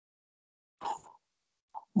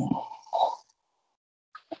Hello,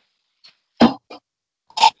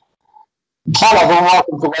 everyone.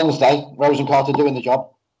 Welcome to Wednesday. Rose and Carter doing the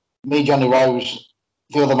job. Me, Johnny Rose.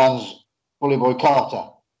 The other man's Bully Boy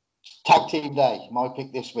Carter. Tag team day. My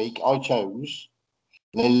pick this week. I chose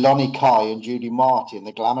Leilani Kai and Judy Martin,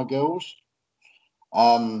 the Glamour girls.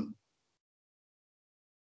 As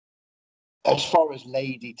far as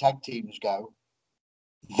lady tag teams go,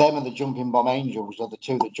 them and the Jumping Bomb Angels are the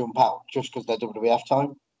two that jump out just because they're WWF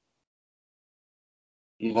time.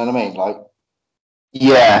 You know what I mean? Like,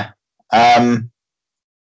 yeah.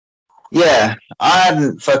 Yeah, I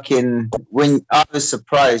hadn't I was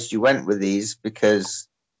surprised you went with these because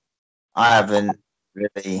I haven't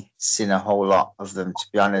really seen a whole lot of them, to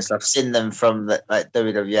be honest. I've seen them from like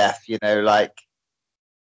WWF, you know, like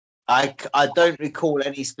I don't recall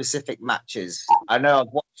any specific matches. I know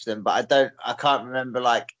I've watched them, but I can't remember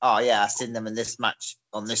like, oh yeah, I've seen them in this match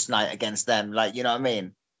on this night against them. Like, you know what I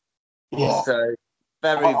mean? yeah. So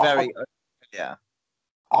very, yeah.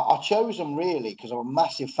 I chose them really because I'm a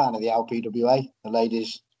massive fan of the LPWA, the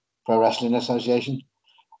Ladies Pro Wrestling Association,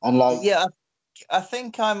 and like, yeah, I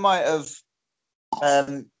think I might have.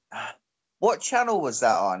 What channel was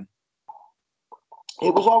that on?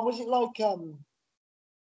 it was on. Was it like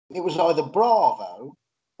it was either Bravo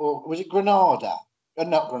or was it Granada?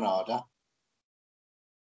 Not Granada.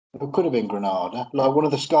 It could have been Granada, like one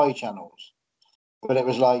of the Sky channels. But it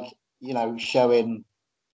was like, you know, showing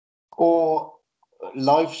or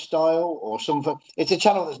lifestyle or something. It's a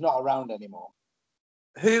channel that's not around anymore.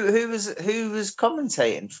 Who was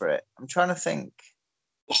commentating for it? I'm trying to think.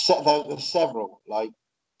 There's several. Like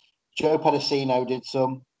Joe Pedicino did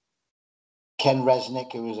some. Ken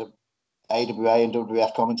Resnick, who was a AWA and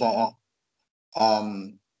WWF commentator.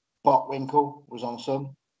 Botwinkle was on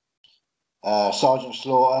some. Sergeant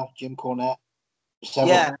Slaughter, Jim Cornette.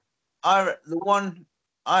 Several. Yeah,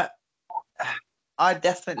 I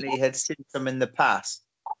definitely had seen some in the past,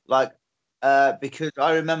 like because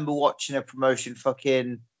I remember watching a promotion.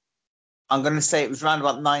 I'm gonna say it was around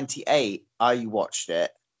about '98. I watched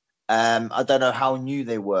it. I don't know how new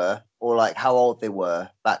they were or like how old they were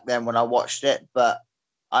back then when I watched it, but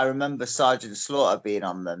I remember Sergeant Slaughter being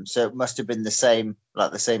on them, so it must have been the same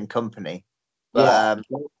company. But, yeah,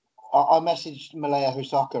 I messaged Malaya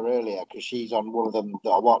Husaka earlier because she's on one of them that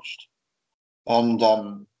I watched, and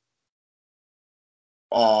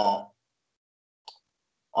I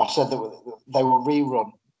said that they will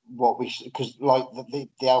rerun what we because like the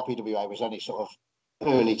LPWA was only sort of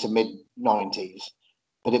early to mid '90s,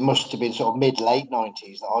 but it must have been sort of mid late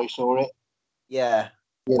 '90s that I saw it. yeah,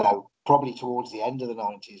 You know, probably towards the end of the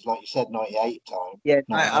 '90s, like you said, '98 time. yeah,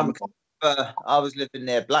 I was living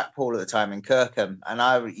near Blackpool at the time in Kirkham, and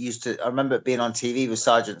I remember it being on TV with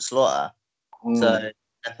Sergeant Slaughter. So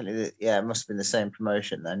definitely, yeah, it must have been the same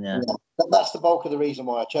promotion then. Yeah. That's the bulk of the reason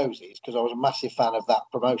why I chose these because I was a massive fan of that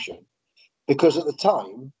promotion. Because at the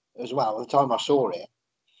time, as well, at the time I saw it,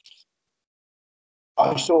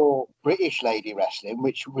 I saw British lady wrestling,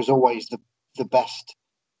 which was always the best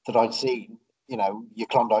that I'd seen. You know, your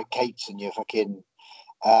Klondike Kates and your fucking,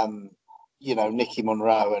 you know, Nikki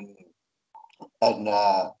Monroe and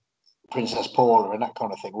Princess Paula and that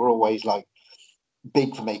kind of thing were always like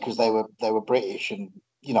big for me because they were British and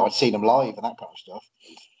you know I'd seen them live and that kind of stuff.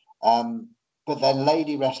 But then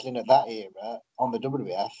lady wrestling at that era on the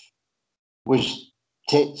WWF was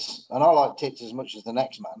tits, and I like tits as much as the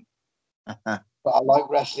next man. But I like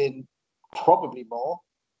wrestling probably more.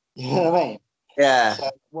 You know what I mean? Yeah.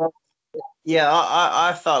 So, well, yeah,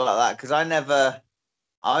 I felt like that because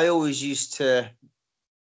I always used to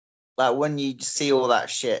like when you see all that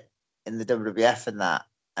shit in the WWF and that,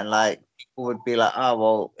 and like people would be like, oh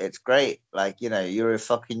well, it's great, like you know, you're a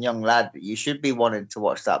fucking young lad, you should be wanting to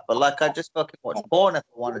watch that. But like, I just fucking watch porn if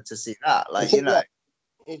I wanted to see that, like you know,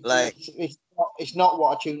 it's not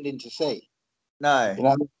what I tuned in to see. No, you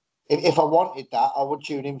know, if I wanted that, I would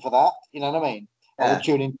tune in for that. You know what I mean? Yeah. I would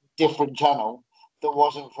tune in a different channel that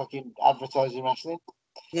wasn't fucking advertising wrestling.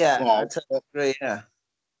 Yeah, you know? I totally agree. Yeah,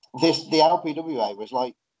 the LPWA was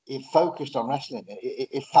like it focused on wrestling.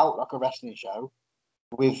 It felt like a wrestling show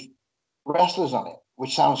with wrestlers on it,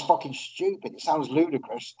 which sounds fucking stupid. It sounds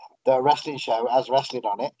ludicrous that a wrestling show has wrestling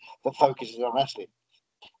on it that focuses on wrestling,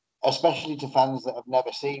 especially to fans that have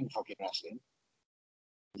never seen fucking wrestling.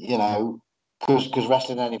 You know, because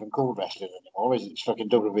wrestling ain't even called wrestling anymore, is it? It's fucking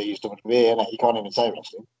WWE's WWE, and you can't even say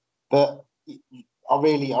wrestling. But I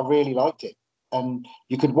really liked it, and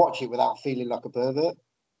you could watch it without feeling like a pervert.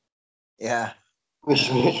 Yeah, which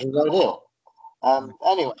was ideal.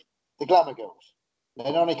 Anyway, the Glamour Girls,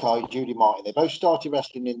 Leilani Kai, Judy Martin, they both started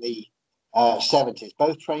wrestling in the 70s,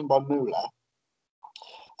 both trained by Moolah.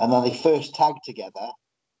 And then they first tagged together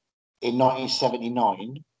in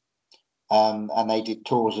 1979, and they did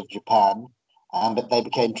tours of Japan, but they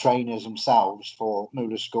became trainers themselves for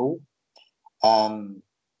Moolah School.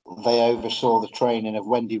 They oversaw the training of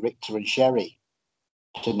Wendy Richter and Sherry,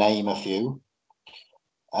 to name a few.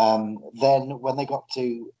 Then when they got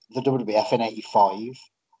to the WWF in 85,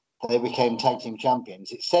 they became tag team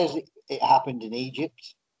champions. It says it happened in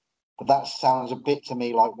Egypt, but that sounds a bit to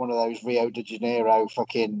me like one of those Rio de Janeiro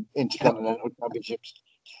fucking intercontinental championships.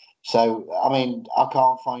 So, I mean, I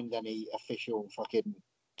can't find any official fucking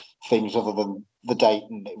things other than the date,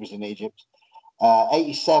 and it was in Egypt.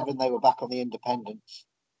 87, they were back on the independents.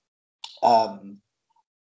 And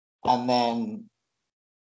then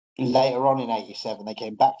later on in 87, they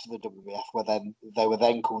came back to the WWF, where then they were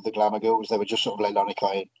then called the Glamour Girls. They were just sort of Leilani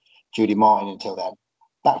and Judy Martin until then.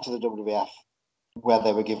 Back to the WWF, where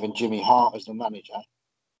they were given Jimmy Hart as the manager,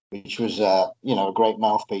 which was, a great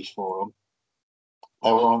mouthpiece for them.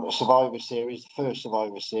 They were on the Survivor Series, the first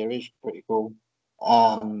Survivor Series, pretty cool.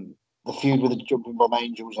 The feud with the Jumping Bomb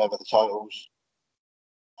Angels over the titles.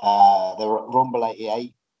 They were at Rumble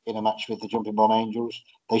 88 in a match with the Jumping Bomb Angels.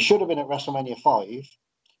 They should have been at WrestleMania 5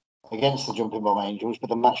 against the Jumping Bomb Angels, but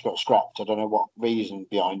the match got scrapped. I don't know what reason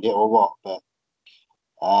behind it or what, but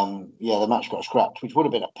the match got scrapped, which would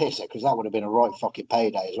have been a pisser because that would have been a right fucking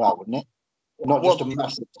payday as well, wouldn't it? Not just a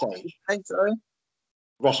massive stage. Sorry?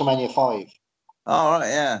 WrestleMania 5. Oh, right,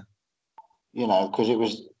 yeah. Because it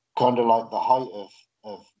was kind of like the height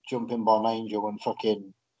of Jumping Bomb Angel and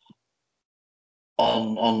fucking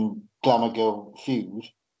and Glamour Girl feud.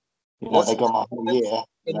 They got that whole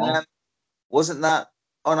year. Wasn't that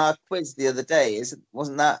on our quiz the other day?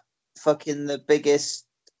 Wasn't that fucking the biggest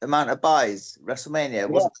amount of buys WrestleMania?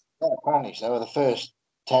 Yeah, apparently so. The first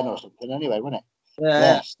 10 or something, anyway, wasn't it? Yeah.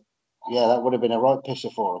 Yes. Yeah, that would have been a right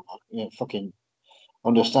pisser for them. Fucking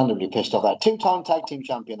understandably pissed off that. 2-time tag team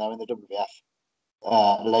champion though in the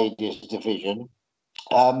WWF ladies division.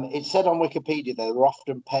 It said on Wikipedia they were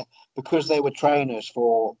often because they were trainers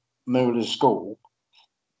for Moolah's School,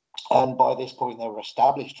 and by this point they were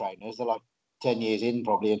established trainers. They're like 10 years in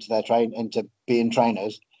probably into being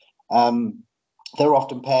trainers. They're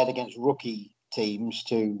often paired against rookie teams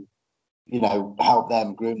to, help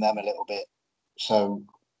them, groom them a little bit. So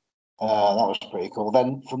that was pretty cool.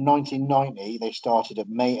 Then from 1990 they started at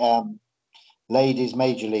Ladies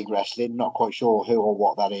Major League Wrestling. Not quite sure who or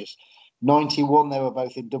what that is. 91 they were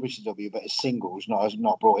both in WCW, but as singles,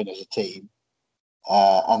 not brought in as a team.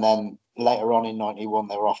 And then later on in 91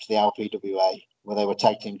 they were off to the LPWA, where they were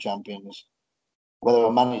tag team champions, where they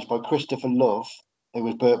were managed by Christopher Love, who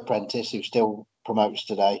was Burt Prentice, who still promotes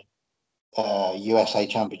today. USA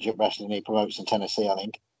Championship Wrestling, he promotes in Tennessee, I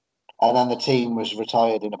think. And then the team was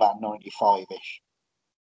retired in about 95-ish.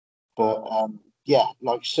 But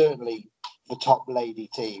certainly the top lady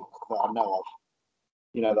team that I know of,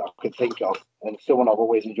 that I could think of, and someone I've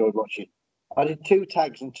always enjoyed watching. I did 2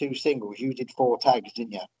 tags and 2 singles. You did 4 tags,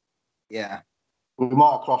 didn't you? Yeah. We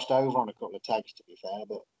might have crossed over on a couple of tags, to be fair,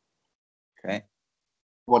 but... Okay.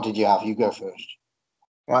 What did you have? You go first.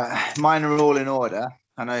 Right, mine are all in order.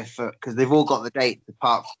 I know because they've all got the dates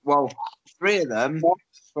apart. Well, 3 of them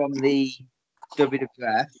from the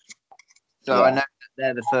WWF. So yeah. I know that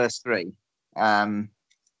they're the first 3. And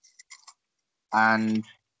hang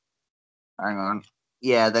on.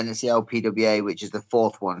 Yeah, then it's the LPWA, which is the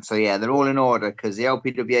 4th one. So yeah, they're all in order because the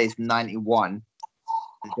LPWA is from 91.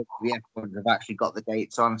 The WWF ones have actually got the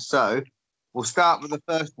dates on. So we'll start with the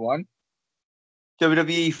first one.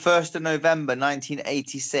 WWE 1st of November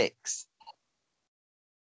 1986.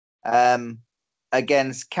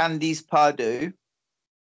 Against Candice Pardue.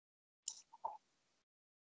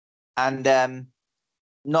 And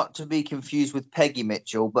not to be confused with Peggy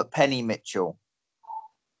Mitchell, but Penny Mitchell.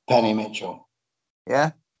 Penny Mitchell.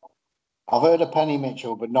 Yeah? I've heard of Penny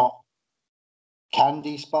Mitchell, but not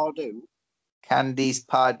Candice Pardue. Candice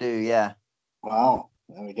Pardue, yeah. Wow,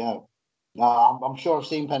 there we go. No, I'm sure I've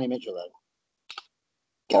seen Penny Mitchell, though.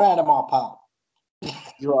 Get out of my pub.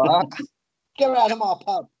 You are? Get out of my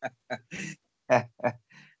pub.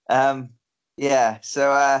 Yeah,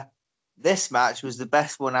 so this match was the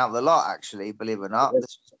best one out of the lot, actually, believe it or not.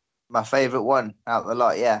 This was my favourite one out of the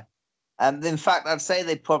lot, yeah. And in fact, I'd say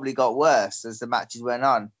they probably got worse as the matches went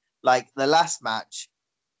on. Like, the last match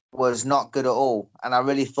was not good at all, and I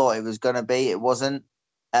really thought it was going to be. It wasn't.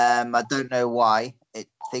 I don't know why.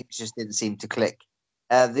 Things just didn't seem to click.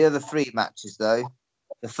 The other 3 matches, though,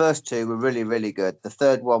 the first 2 were really, really good. The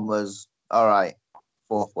third one was all right.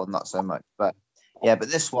 4th one, not so much. But, yeah,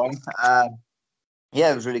 but this one,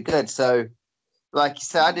 it was really good. So like you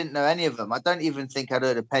said, I didn't know any of them. I don't even think I'd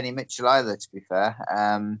heard of Penny Mitchell either, to be fair.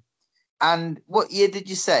 And what year did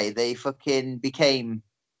you say they fucking became?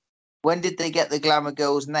 When did they get the Glamour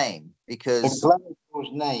Girls name? The Because Glamour Girls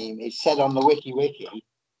name is said on the wiki.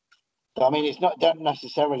 So, I mean, it's not don't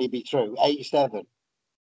necessarily be true. 87.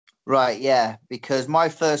 right, yeah, because my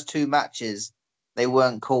first two matches they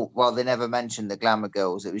weren't called. Well, they never mentioned the Glamour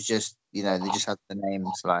Girls. It was just they just had the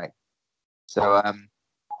names like so.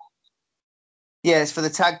 Yeah, it's for the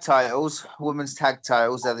tag titles, women's tag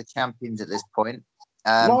titles. They're the champions at this point.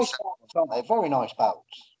 Nice belts, aren't they? Very nice belts.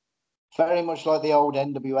 Very much like the old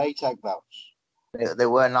NWA tag belts. They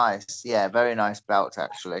were nice. Yeah, very nice belts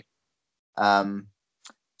actually.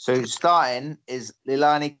 So starting is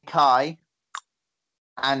Leilani Kai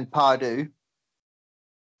and Pardue.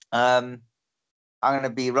 I'm gonna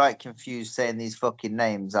be right confused saying these fucking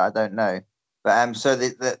names. I don't know, but so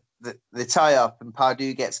the tie up and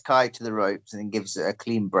Pardue gets Kai to the ropes and then gives it a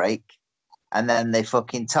clean break, and then they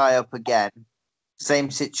fucking tie up again.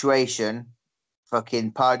 Same situation.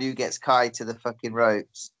 Fucking Pardue gets Kai to the fucking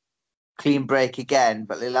ropes. Clean break again,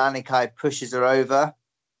 but Leilani Kai pushes her over.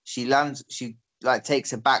 She lands. She like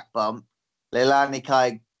takes a back bump. Leilani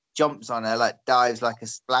Kai jumps on her, like dives like a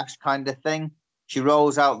splash kind of thing. She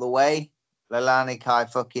rolls out the way. Leilani Kai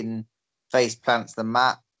fucking face plants the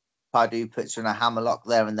mat. Pardue puts her in a hammerlock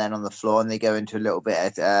there and then on the floor, and they go into a little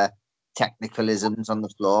bit of technicalisms on the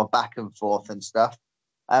floor, back and forth and stuff.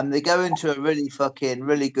 They go into a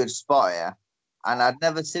really good spot here, and I'd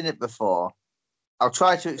never seen it before. I'll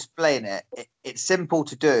try to explain it. It's simple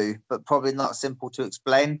to do, but probably not simple to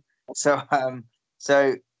explain. So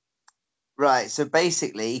right. So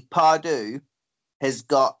basically, Pardue has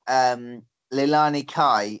got Leilani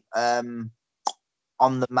Kai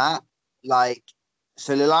on the mat. Like,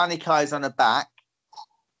 so Leilani Kai's on her back.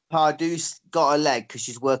 Pardue's got a leg because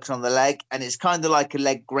she's working on the leg, and it's kind of like a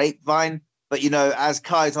leg grapevine. But as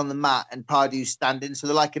Kai's on the mat and Pardue's standing, so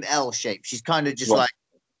they're like an L shape. She's kind of just like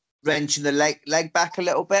wrenching the leg back a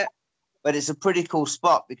little bit, but it's a pretty cool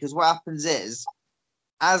spot because what happens is,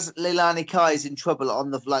 as Leilani Kai is in trouble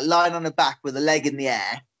on the lying on her back with a leg in the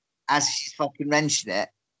air, as she's fucking wrenching it,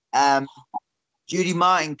 Judy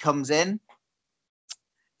Martin comes in,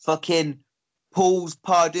 fucking pulls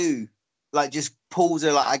Pardue, like just pulls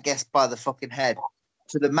her, like I guess by the fucking head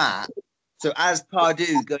to the mat. So as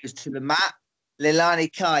Pardue goes to the mat,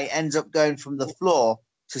 Leilani Kai ends up going from the floor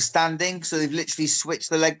to standing. So they've literally switched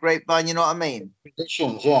the leg grapevine. You know what I mean?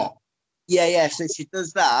 Positions, yeah. Yeah. So she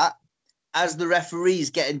does that. As the referee's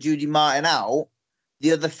getting Judy Martin out,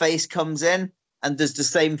 the other face comes in and does the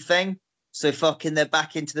same thing. So fucking they're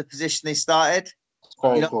back into the position they started. It's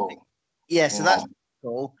very cool. Yeah, so that's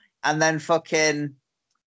cool. And then fucking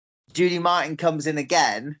Judy Martin comes in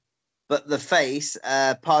again, but the face,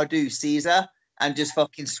 Pardue, sees her and just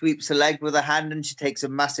fucking sweeps her leg with her hand, and she takes a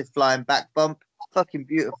massive flying back bump. Fucking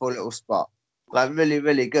beautiful little spot. Like, really,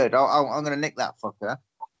 really good. I'm going to nick that fucker.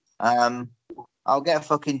 I'll get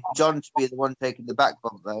fucking John to be the one taking the back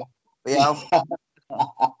bump, though. But yeah,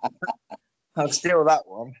 I'll steal that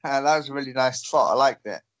one. That was a really nice spot. I liked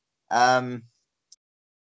it.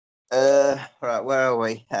 Right, where are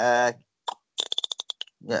we?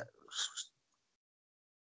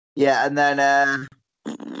 Yeah, and then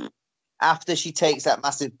after she takes that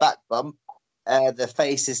massive back bump, the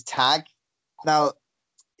face is tag. Now,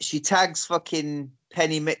 she tags fucking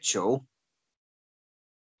Penny Mitchell.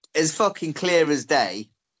 It's fucking clear as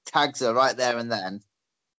day. Tags her right there and then.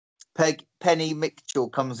 Penny Mitchell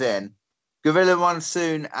comes in. Gorilla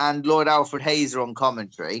Monsoon and Lord Alfred Hayes are on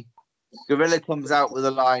commentary. Gorilla comes out with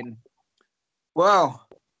a line. Well,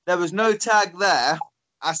 there was no tag there.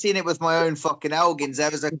 I seen it with my own fucking Elgins.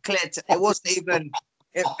 There was a clear. It wasn't even.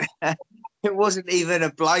 It wasn't even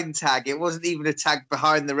a blind tag. It wasn't even a tag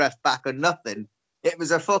behind the ref back or nothing. It was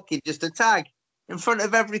a fucking just a tag in front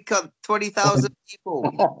of every 20,000 people.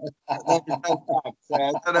 So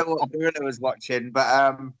I don't know what Gorilla was watching,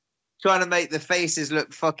 but trying to make the faces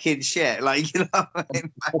look fucking shit. Like, you know what I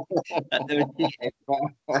mean?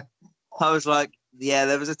 I was like, yeah,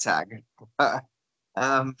 there was a tag.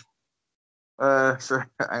 So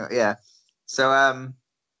yeah. So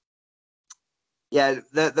yeah,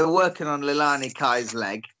 they're working on Leilani Kai's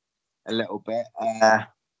leg a little bit.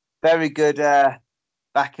 Very good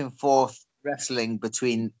back and forth wrestling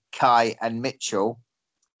between Kai and Mitchell.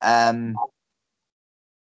 Trying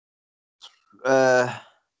to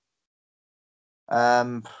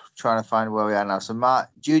find where we are now. So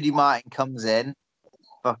Judy Martin comes in,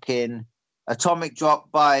 fucking atomic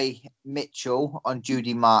drop by Mitchell on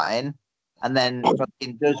Judy Martin, and then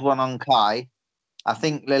fucking does one on Kai. I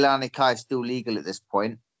think Leilani Kai is still legal at this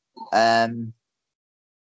point.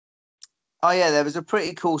 Oh yeah, there was a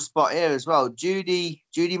pretty cool spot here as well. Judy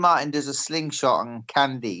Martin does a slingshot on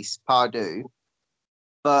Candice Pardue,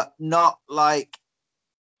 but not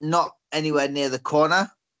anywhere near the corner.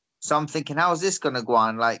 So I'm thinking, how's this gonna go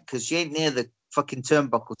on? Like, because she ain't near the fucking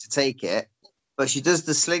turnbuckle to take it, but she does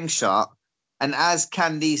the slingshot, and as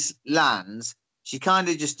Candice lands, she kind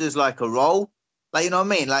of just does like a roll, like, you know what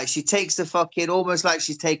I mean? Like, she takes the fucking almost like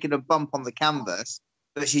she's taking a bump on the canvas,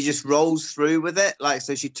 but she just rolls through with it. Like,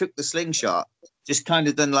 so she took the slingshot, just kind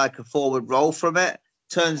of done like a forward roll from it,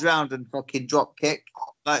 turns around and fucking drop kick,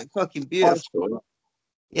 like fucking beautiful. Cool.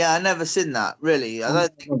 Yeah, I never seen that. Really, I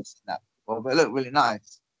don't think I've seen that before, but it looked really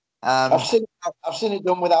nice. I've seen it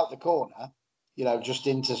done without the corner, you know, just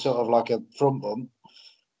into sort of like a front bump,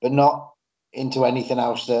 but not into anything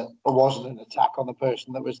else that wasn't an attack on the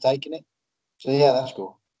person that was taking it. So yeah, that's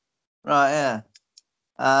cool. Right,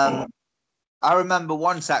 yeah. I remember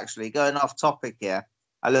once actually going off topic here.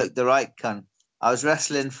 I looked the right cunt. I was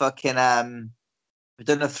wrestling fucking we've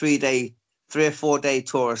done a 3 or 4 day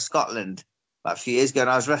tour of Scotland about a few years ago,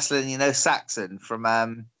 and I was wrestling, you know, Saxon from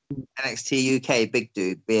NXT UK, big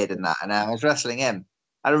dude, beard and that, and I was wrestling him.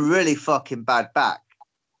 I had a really fucking bad back,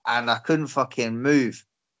 and I couldn't fucking move.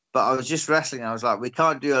 But I was just wrestling. I was like, we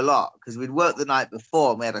can't do a lot because we'd worked the night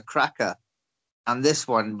before and we had a cracker. And this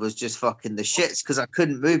one was just fucking the shits because I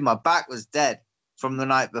couldn't move. My back was dead from the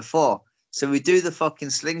night before. So we do the fucking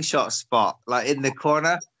slingshot spot like in the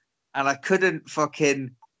corner, and I couldn't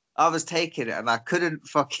fucking. I was taking it and I couldn't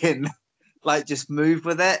fucking like just move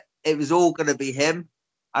with it. It was all gonna be him,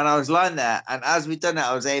 and I was lying there. And as we done it,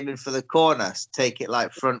 I was aiming for the corner, take it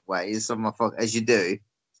like front ways on my as you do.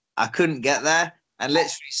 I couldn't get there, and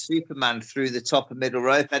literally Superman through the top and middle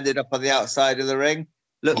rope, ended up on the outside of the ring.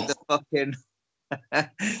 Looked the fucking.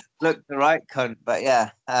 Look the right cunt, but yeah,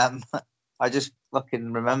 I just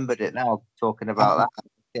fucking remembered it now talking about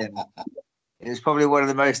that. It was probably one of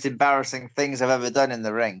the most embarrassing things I've ever done in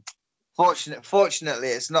the ring. Fortunately,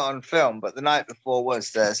 it's not on film, but the night before was,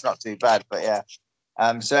 so it's not too bad. But yeah,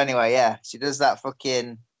 so anyway, yeah, she does that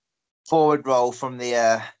fucking forward roll from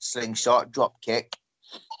the slingshot drop kick.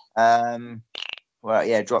 Well,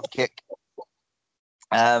 yeah, drop kick.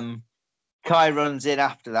 Kai runs in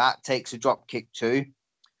after that, takes a drop kick too.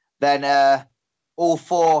 Then all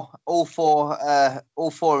four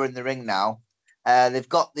are in the ring now. They've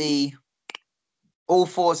got all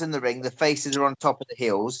fours in the ring. The faces are on top of the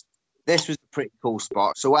heels. This was a pretty cool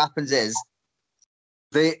spot. So what happens is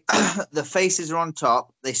the the faces are on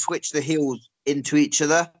top. They switch the heels into each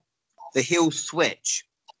other. The heels switch,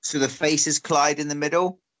 so the faces collide in the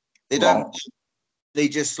middle. They don't. Right. They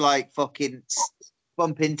just like fucking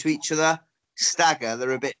bump into each other. Stagger.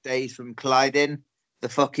 They're a bit dazed from colliding. The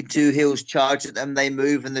fucking two heels charge at them. They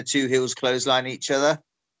move, and the two heels clothesline each other.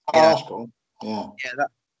 Oh, that's cool. Yeah. Yeah.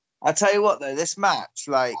 I tell you what, though, this match,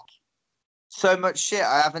 like, so much shit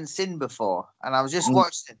I haven't seen before, and I was just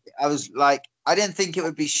watching it. I was like, I didn't think it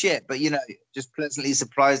would be shit, but you know, just pleasantly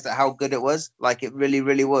surprised at how good it was. Like, it really,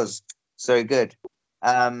 really was so good.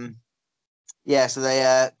 Yeah. So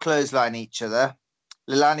they clothesline each other.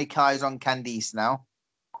 Leilani Kai's on Candice now.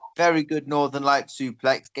 Very good Northern Light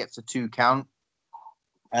suplex, gets a 2 count.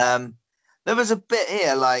 There was a bit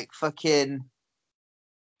here like fucking.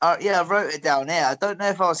 Yeah, I wrote it down here. I don't know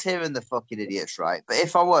if I was hearing the fucking idiots right, but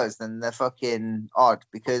if I was, then they're fucking odd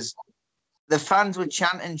because the fans were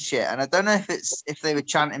chanting shit, and I don't know if they were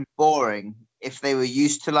chanting boring, if they were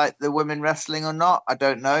used to like the women wrestling or not. I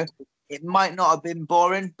don't know. It might not have been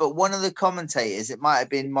boring, but one of the commentators, it might have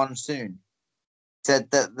been Monsoon,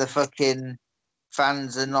 said that the fucking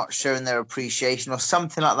fans are not showing their appreciation or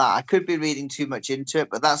something like that. I could be reading too much into it,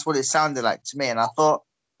 but that's what it sounded like to me. And I thought,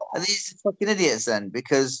 are these fucking idiots then?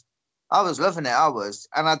 Because I was loving it. I was.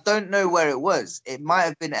 And I don't know where it was. It might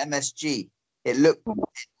have been MSG.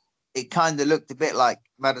 It kind of looked a bit like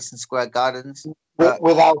Madison Square Gardens.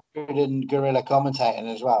 With Alfred and Gorilla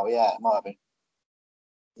commentating as well. Yeah, it might have been.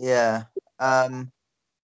 Yeah.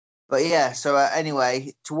 But yeah, so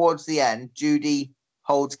anyway, towards the end, Judy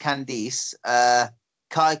holds Candice.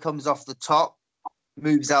 Kai comes off the top,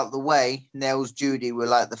 moves out the way, nails Judy with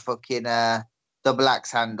like the fucking double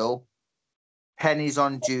axe handle. Penny's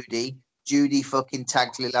on Judy. Judy fucking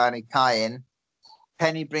tags Leilani Kai in.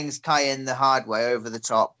 Penny brings Kai in the hard way over the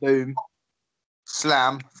top. Boom.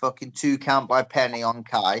 Slam. Fucking 2 count by Penny on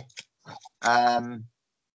Kai.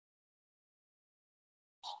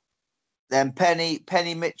 Then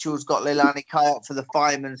Penny Mitchell's got Leilani Kai up for the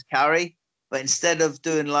fireman's carry. But instead of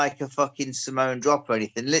doing like a fucking Simone drop or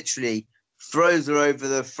anything, literally throws her over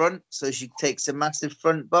the front so she takes a massive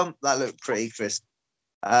front bump. That looked pretty crisp.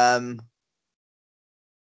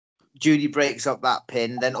 Judy breaks up that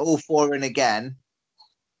pin. Then all four are in again.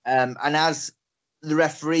 And as the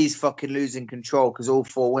referee's fucking losing control because all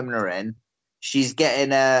four women are in, she's getting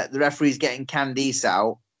the referee's getting Candice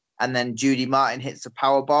out, and then Judy Martin hits a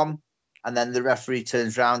power bomb, and then the referee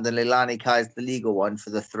turns around and Leilani Kai's the legal one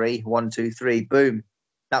for the 3. 1, 2, 3, boom.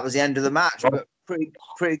 That was the end of the match. But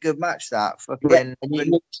pretty good match that. Fucking Yeah, and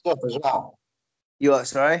unique stuff as well. You what?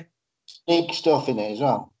 Sorry, Unique stuff in it as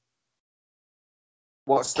well.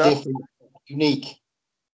 what stuff? Different, unique.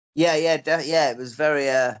 Yeah. It was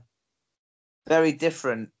very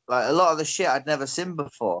different. Like a lot of the shit I'd never seen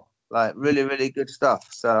before. Like really, really good stuff.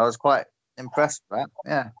 So I was quite impressed with that.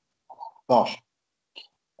 Yeah. Gosh.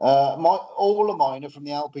 All of mine are from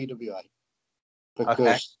the LPWA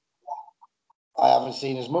because I haven't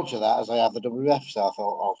seen as much of that as I have the WWF, so I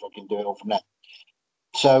thought I'll fucking do it all from there.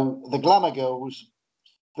 So the Glamour Girls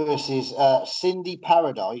versus Cindy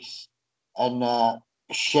Paradise and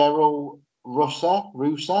Cheryl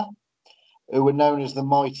Russa, who were known as the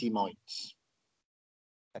Mighty Mites.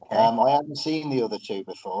 Okay. I hadn't seen the other two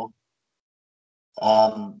before,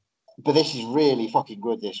 but this is really fucking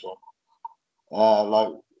good. This one,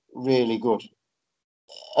 like really good.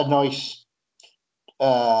 A nice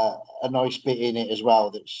bit in it as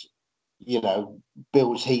well. That's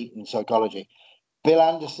builds heat and psychology. Bill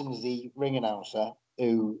Anderson's the ring announcer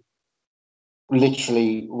who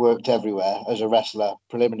literally worked everywhere as a wrestler,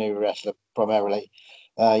 preliminary wrestler primarily,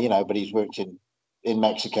 but he's worked in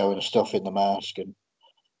Mexico and stuff in the Mask and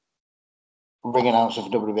ring announcer for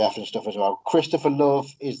WWF and stuff as well. Christopher Love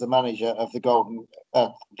is the manager of the Golden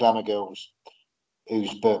Glamour Girls,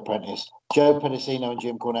 who's Burt Prentice. Joe Pedicino and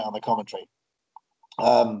Jim Cornette on the commentary.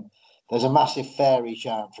 There's a massive fairy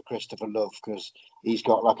chant for Christopher Love because he's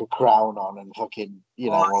got like a crown on and fucking,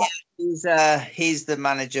 all that. He's the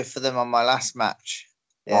manager for them on my last match.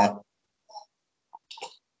 Yeah.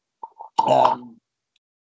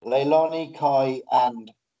 Leilani, Kai,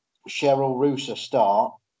 and Cheryl Russa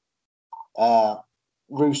start.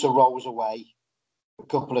 Russa rolls away a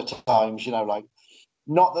couple of times,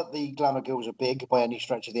 not that the Glamour Girls are big by any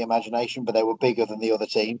stretch of the imagination, but they were bigger than the other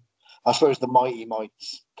team. I suppose the Mighty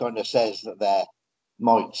Mites kind of says that they're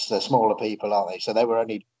mites, they're smaller people, aren't they? So they were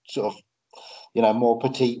only sort of, more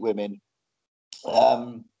petite women.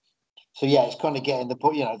 So yeah, it's kind of getting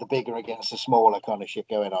the bigger against the smaller kind of shit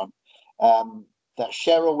going on. That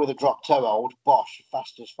Cheryl with a drop toe hold, bosh,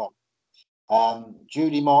 fast as fuck.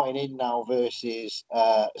 Judy Martin in now versus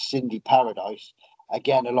Cindy Paradise.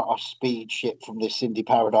 Again, a lot of speed shit from this Cindy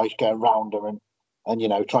Paradise going round her and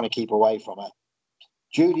trying to keep away from her.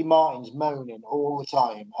 Judy Martin's moaning all the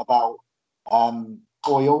time about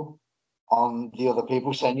oil on the other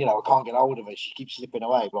people, saying, I can't get hold of her. She keeps slipping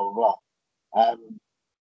away, blah, blah, blah.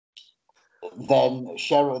 Then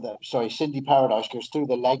Cindy Paradise goes through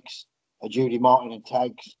the legs of Judy Martin and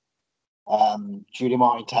tags. Judy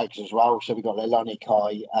Martin tags as well. So we've got Leilani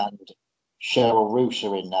Kai and Cheryl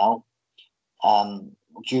Russa in now.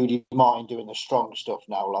 Judy Martin doing the strong stuff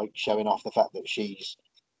now, like showing off the fact that she's,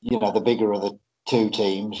 the bigger of the two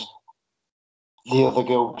teams. The other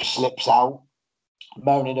girl slips out,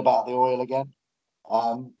 moaning about the oil again.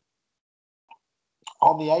 On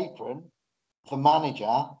the apron, the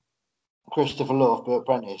manager, Christopher Love, Burt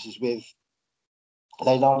Prentice, is with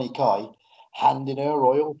Leilani Kai, handing her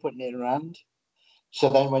oil, putting it in her hand. So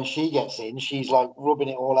then when she gets in, she's like rubbing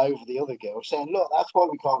it all over the other girl, saying, look, that's why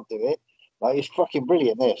we can't do it. Like, it's fucking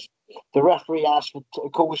brilliant, this. The referee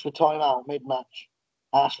calls for timeout mid-match,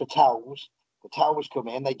 asks for towels. The towels come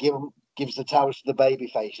in, they gives the towels to the baby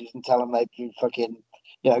faces and tell them they can fucking,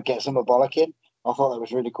 get some bollocking. I thought that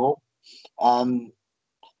was really cool.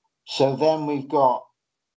 So then we've got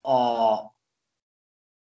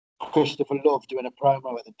Christopher Love doing a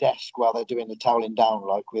promo at the desk while they're doing the toweling down,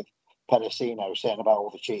 like with Pedicino saying about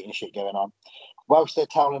all the cheating shit going on. Whilst they're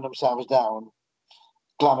toweling themselves down,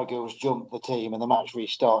 Glamour Girls jump the team and the match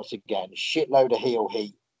restarts again. Shitload of heel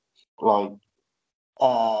heat, like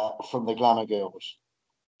from the Glamour Girls.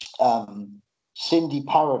 Cindy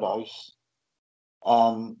Paradise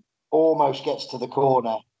almost gets to the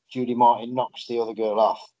corner. Judy Martin knocks the other girl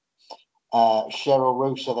off. Cheryl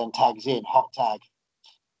Russa then tags in, hot tag.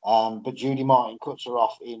 But Judy Martin cuts her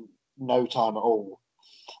off in no time at all.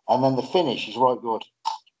 And then the finish is right good.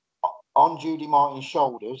 On Judy Martin's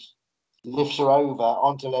shoulders, lifts her over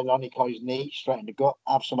onto Leilani Kai's knee, straight in the gut.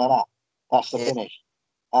 Have some of that. That's the finish.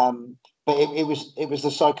 But it was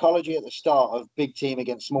the psychology at the start of big team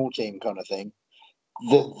against small team kind of thing.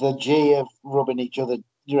 The G of rubbing each other,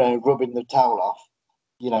 rubbing the towel off,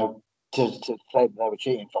 to say that they were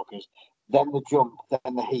cheating fuckers. Then the jump,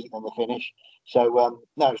 then the heat, then the finish. So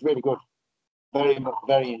no, it's really good.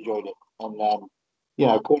 very enjoyed it. And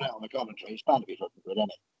calling out on the commentary, it's bound to be fucking good,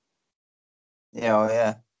 isn't it?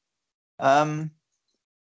 Yeah,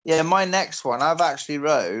 yeah. My next one, I've actually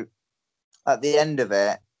wrote at the end of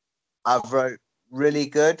it. I've wrote really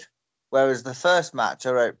good, whereas the first match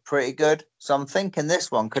I wrote pretty good. So I'm thinking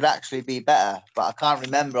this one could actually be better, but I can't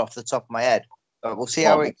remember off the top of my head. But we'll see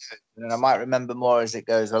how it goes, and I might remember more as it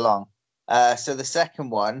goes along. So the second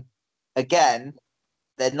one, again,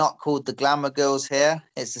 they're not called the Glamour Girls here.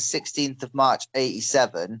 It's the 16th of March,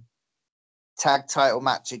 87. Tag title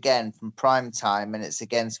match again from Prime Time, and it's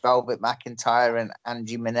against Velvet McIntyre and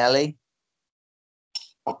Angie Minelli.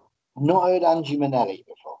 I've not heard Angie Minelli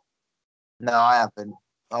before. No, I haven't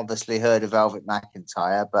obviously heard of Velvet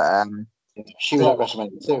McIntyre, but she was at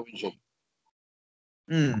WrestleMania too, wasn't she?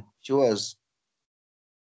 She was.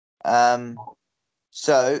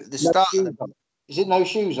 So the start. Is it no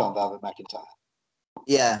shoes on Velvet McIntyre?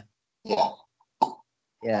 Yeah. Yeah.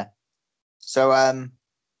 Yeah. So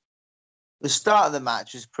the start of the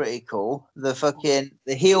match was pretty cool. The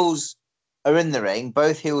heels are in the ring.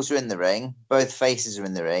 Both heels are in the ring. Both faces are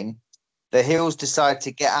in the ring. The heels decide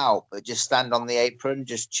to get out, but just stand on the apron,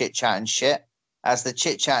 just chit chat and shit. As the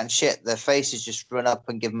chit chat and shit, the faces just run up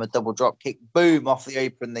and give them a double drop kick. Boom, off the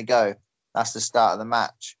apron they go. That's the start of the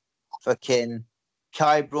match. Fucking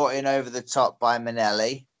Kai brought in over the top by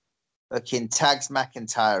Minelli. Fucking tags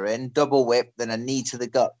McIntyre in, double whip, then a knee to the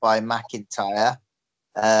gut by McIntyre.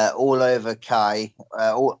 All over Kai,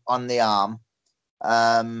 all on the arm.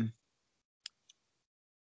 Hang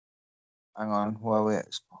on, where are we at?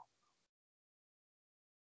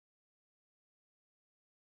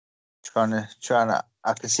 Trying to.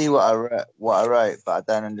 I can see what I wrote, but I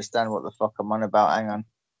don't understand what the fuck I'm on about. Hang on.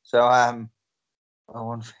 So I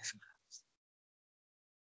want.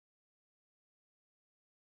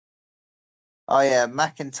 Oh yeah,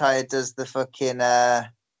 McIntyre does the fucking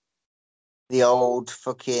the old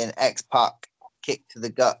fucking X-Pac kick to the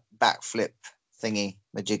gut backflip thingy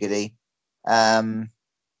majiggity.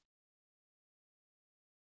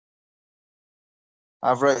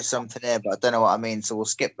 I've wrote something here, but I don't know what I mean, so we'll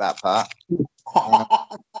skip that part.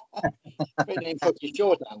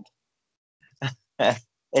 Shorthand.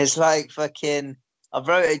 It's like fucking. I've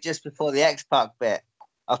wrote it just before the X-Pac bit.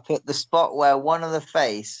 I've put the spot where one of the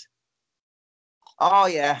face. Oh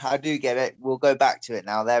yeah, I do get it. We'll go back to it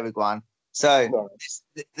now. There we go on. So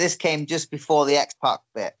this came just before the X-Pac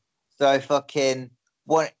bit. So fucking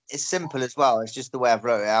what? It's simple as well. It's just the way I've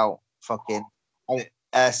wrote it out. Fucking.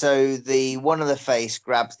 So the one of the face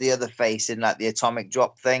grabs the other face in like the atomic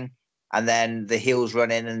drop thing, and then the heels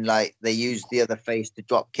run in and like they use the other face to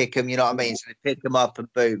drop kick them. You know what I mean? So they pick them up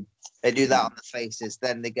and boom, they do that on the faces.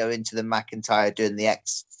 Then they go into the McIntyre doing the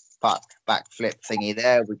X-Pac backflip thingy.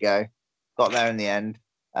 There we go. Got there in the end.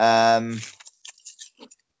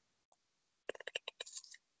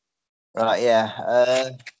 Right,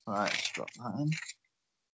 yeah. Right, got that in.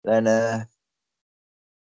 Then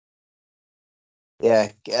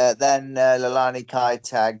yeah, then Leilani Kai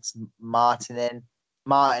tags Martin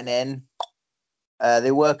in.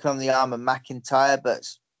 They work on the arm of McIntyre, but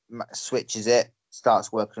switches it.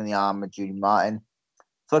 Starts working on the arm of Judy Martin.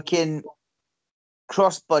 Fucking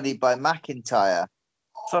crossbody by McIntyre.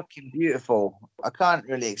 Fucking beautiful. I can't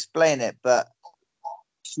really explain it, but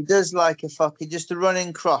she does like a fucking just a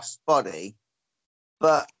running crossbody,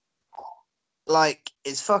 but like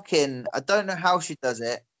it's fucking. I don't know how she does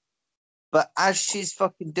it. But as she's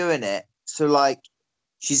fucking doing it, so like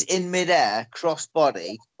she's in midair, cross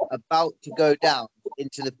body, about to go down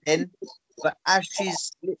into the pin. But as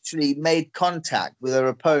she's literally made contact with her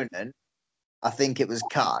opponent, I think it was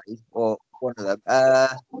Kai or one of them.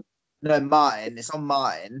 No, Martin. It's on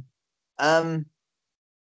Martin.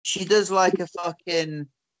 She does like a fucking.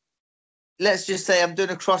 Let's just say I'm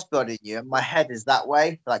doing a crossbody in you, and my head is that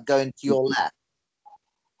way, like going to your left.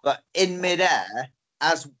 But in midair,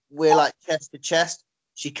 as we're like chest to chest,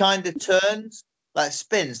 she kind of turns, like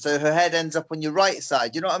spins, so her head ends up on your right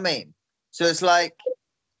side. You know what I mean? So it's like,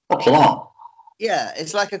 yeah,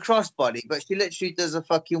 it's like a crossbody, but she literally does a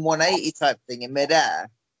fucking 180 type thing in midair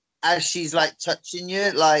as she's like touching you.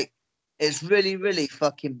 Like, it's really, really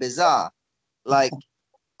fucking bizarre. Like,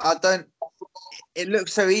 I don't. It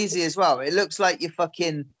looks so easy as well. It looks like you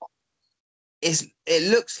fucking. It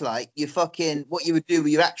looks like you fucking what you would do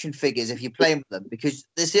with your action figures if you're playing with them, because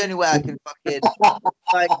that's the only way I can fucking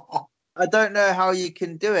like. I don't know how you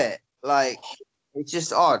can do it. Like, it's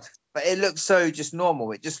just odd, but it looks so just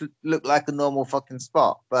normal. It just looked like a normal fucking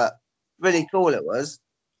spot, but really cool it was.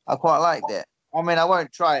 I quite liked it. I mean, I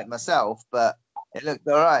won't try it myself, but it looked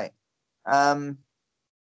all right.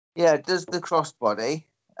 Yeah, it does the crossbody.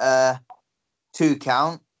 2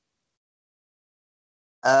 count.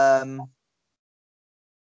 Actually,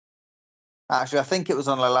 I think it was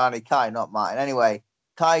on Leilani Kai, not Martin. Anyway,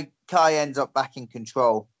 Kai ends up back in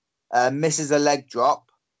control, misses a leg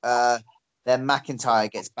drop. Then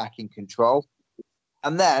McIntyre gets back in control.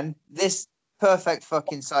 And then this perfect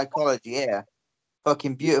fucking psychology here.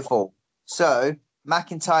 Fucking beautiful. So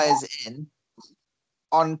McIntyre's in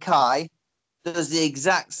on Kai, does the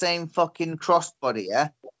exact same fucking crossbody, yeah?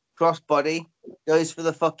 Crossbody, goes for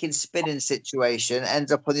the fucking spinning situation,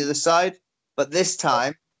 ends up on the other side. But this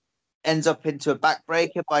time, ends up into a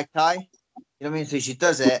backbreaker by Kai. You know what I mean? So she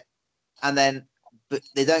does it, and then but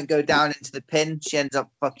they don't go down into the pin. She ends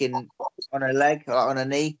up fucking on her leg or on her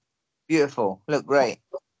knee. Beautiful. Look great.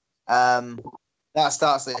 That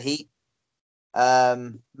starts the heat.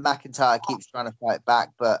 McIntyre keeps trying to fight back,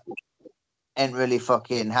 but ain't really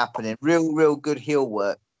fucking happening. Real good heel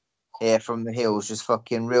work here from the heels. Just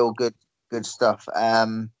fucking real good stuff.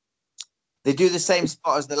 They do the same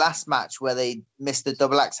spot as the last match where they missed the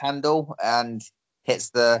double axe handle and hits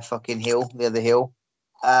the fucking heel, the other heel.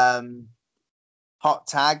 Hot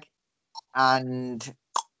tag and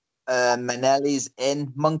Manelli's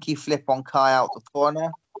in. Monkey flip on Kai out the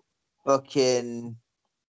corner. Fucking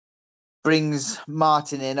brings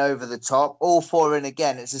Martin in over the top. All 4 in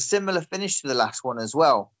again. It's a similar finish to the last one as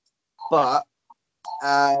well. But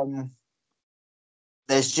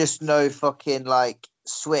there's just no fucking like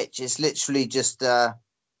switch. It's literally just a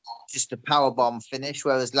power bomb finish,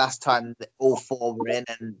 whereas last time all 4 were in,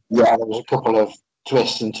 and there was a couple of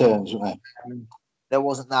twists and turns, wasn't there? There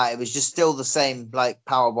wasn't that. It was just still the same like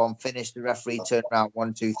power bomb finish. The referee turned around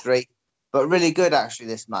 1, 2, 3, but really good actually.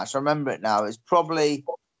 This match, I remember it now. It's possibly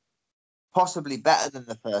better than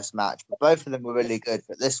the first match, but both of them were really good.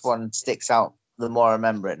 But this one sticks out the more I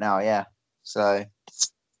remember it now. Yeah. So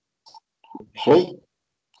sweet.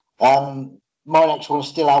 My next one's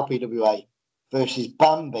still LPWA versus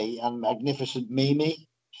Bambi and Magnificent Mimi.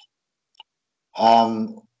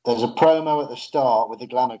 There's a promo at the start with the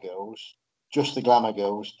Glamour girls, just the Glamour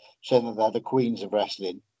girls, saying that they're the queens of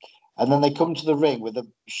wrestling. And then they come to the ring with the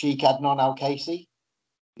Sheik Adnan Al-Kaisi,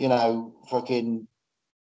 you know, fucking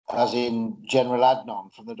as in General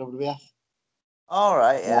Adnan from the WWF. All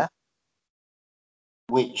right, yeah.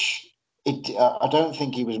 Which I don't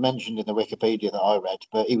think he was mentioned in the Wikipedia that I read,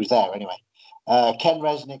 but he was there anyway. Ken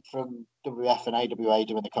Resnick from WWF and AWA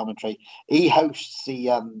doing the commentary. He hosts the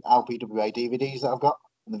LPWA DVDs that I've got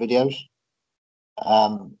and the videos.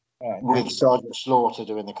 With Sergeant Slaughter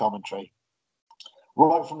doing the commentary.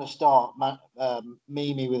 Right from the start,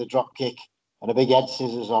 Mimi with a drop kick and a big head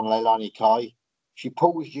scissors on Leilani Kai. She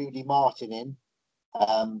pulls Judy Martin in,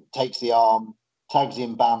 takes the arm, tags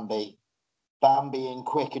in Bambi. Bambi in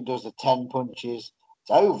quick and does the 10 punches.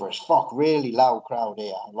 It's over as fuck. Really loud crowd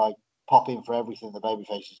here, like popping for everything the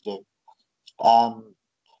babyfaces do.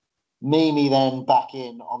 Mimi then back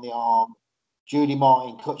in on the arm. Judy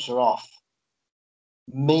Martin cuts her off.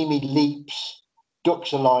 Mimi leaps,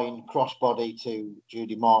 ducks a line, crossbody to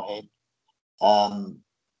Judy Martin.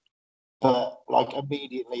 But like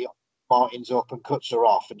immediately Martin's up and cuts her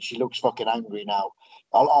off, and she looks fucking angry now.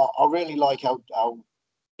 I really like how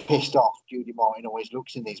pissed off Judy Martin always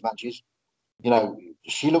looks in these matches. You know,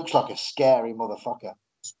 she looks like a scary motherfucker.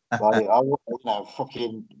 Like,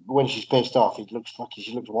 fucking when she's pissed off, she looks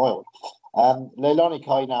wild. Leilani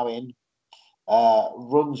Kai now in,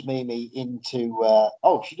 runs Mimi into,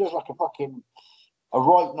 she does like a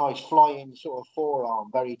right nice flying sort of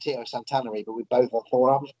forearm, very Tito Santana-y, but with both her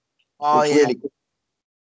forearms. Oh, looks yeah. Really good.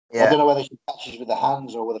 Yeah. I don't know whether she catches with the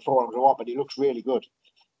hands or with the forearms or what, but it looks really good.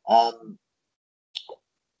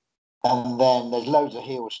 And then there's loads of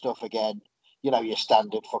heel stuff again. You know, your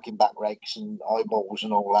standard fucking back rakes and eyeballs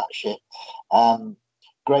and all that shit.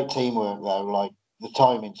 Great teamwork though. Like the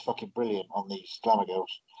timing's fucking brilliant on these Glamour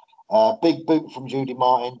girls. Big boot from Judy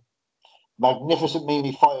Martin. Magnificent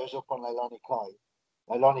Mimi fires up on Leilani Kai.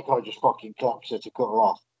 Leilani Kai just fucking clocks her to cut her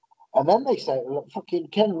off. And then they say, fucking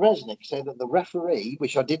Ken Resnick say that the referee,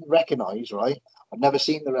 which I didn't recognise, right? I'd never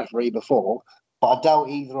seen the referee before, but I doubt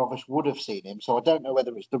either of us would have seen him. So I don't know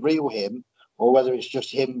whether it's the real him or whether it's just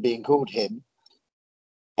him being called him.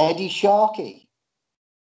 Eddie Sharkey.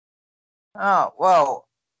 Oh, well,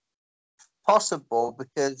 possible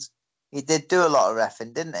because he did do a lot of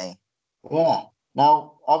reffing, didn't he? Yeah.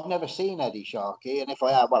 Now, I've never seen Eddie Sharkey, and if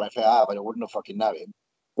I have, I wouldn't have fucking know him.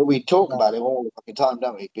 But we talk about him all the fucking time,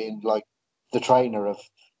 don't we? Being like the trainer of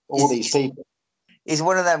all these people. He's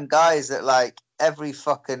one of them guys that like every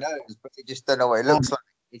fucker knows, but they just don't know what he looks like.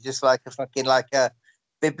 He's just like a fucking like a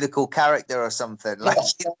biblical character or something. Like,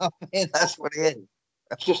 you know what I mean? That's what he is.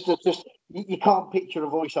 just you can't picture a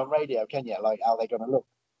voice on radio, can you? Like how they're going to look.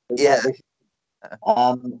 But Yeah.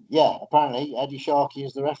 yeah. Apparently, Eddie Sharkey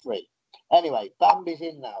is the referee. Anyway, Bambi's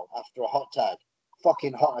in now after a hot tag.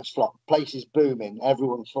 Fucking hot as flop. Place is booming.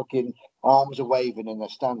 Everyone's fucking arms are waving and they're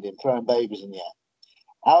standing, throwing babies in the air.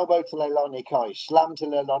 Elbow to Leilani Kai. Slam to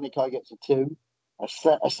Leilani Kai gets a 2.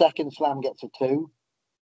 A second slam gets a 2.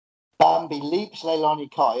 Bambi leaps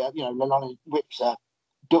Leilani Kai. Leilani whips her,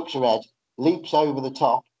 ducks her head, leaps over the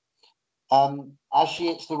top. As she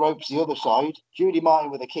hits the ropes the other side, Judy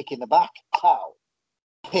Martin with a kick in the back. Pow.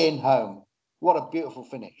 Pin home. What a beautiful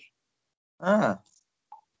finish.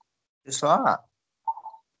 Just like that.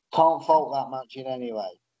 Can't fault that match in any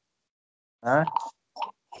way. Huh?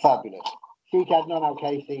 Fabulous. Sheik Adnan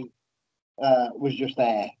Casey was just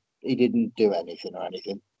there. He didn't do anything or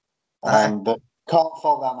anything. But can't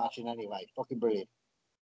fault that match in any way. Fucking brilliant.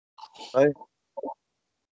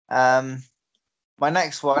 My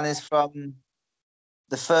next one is from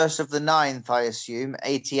the 1st of the 9th, I assume,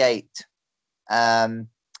 88. Tag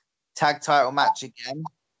title match again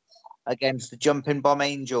against the Jumping Bomb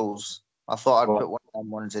Angels. I thought I'd put one of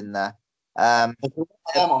them ones in there. There's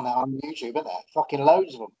them on there on YouTube, aren't there? Fucking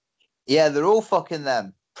loads of them. Yeah, they're all fucking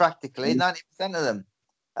them. Practically 90% of them.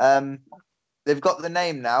 They've got the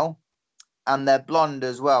name now, and they're blonde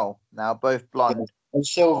as well. Now both blonde and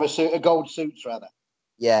gold suits rather.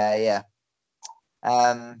 Yeah.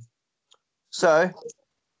 So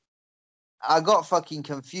I got fucking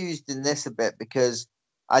confused in this a bit because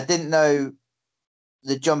I didn't know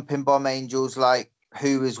the Jumping Bomb Angels, like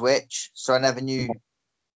who was which, so I never knew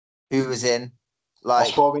who was in. Like,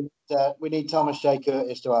 that's why we need Thomas J.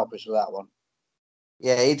 Curtis to help us with that one.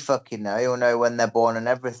 Yeah, he'd fucking know. He'll know when they're born and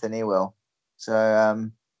everything. He will. So,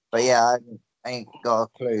 but yeah, I ain't got a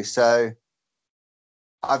clue. So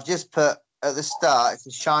I've just put at the start. It's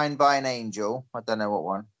a Shine by an Angel. I don't know what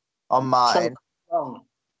one. On Martin.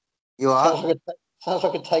 You are. Sounds like I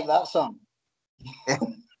could take that song.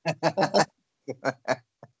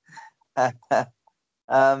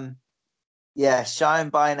 Yeah, Shine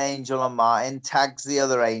by an Angel on Martin, tags the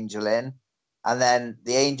other angel in, and then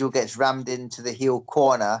the angel gets rammed into the heel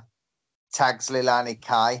corner, tags Leilani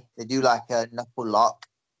Kai. They do like a knuckle lock.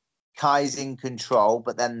 Kai's in control,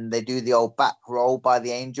 but then they do the old back roll by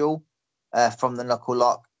the angel from the knuckle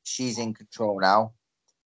lock. She's in control now.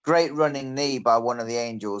 Great running knee by one of the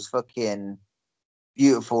angels. Fucking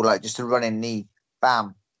beautiful, like just a running knee.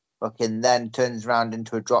 Bam. Fucking then turns around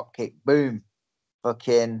into a drop kick. Boom.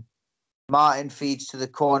 Fucking Martin feeds to the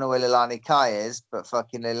corner where Leilani Kai is, but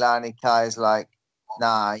fucking Leilani Kai is like,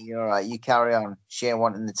 nah, you're all right. You carry on. She ain't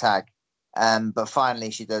wanting the tag. But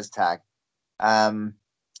finally she does tag.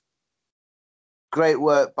 Great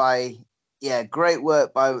work by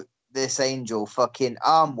this angel. Fucking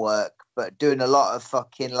arm work, but doing a lot of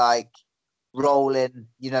fucking like rolling,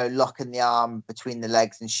 locking the arm between the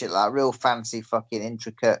legs and shit, like real fancy fucking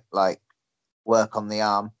intricate like work on the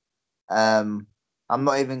arm. I'm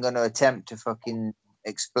not even going to attempt to fucking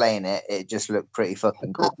explain it. It just looked pretty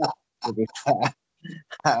fucking cool.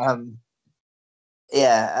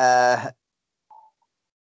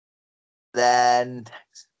 Then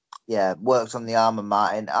works on the arm of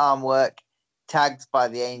Martin. Arm work, tagged by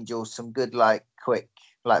the Angels. Some good like quick,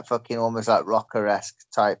 like fucking almost like rocker-esque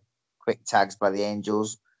type quick tags by the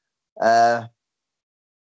Angels. Then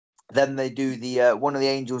they do the one of the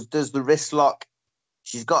Angels does the wrist lock.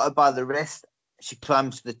 She's got her by the wrist. She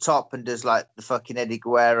climbs to the top and does like the fucking Eddie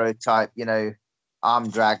Guerrero type, arm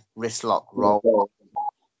drag, wrist lock roll.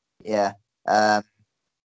 Yeah. Then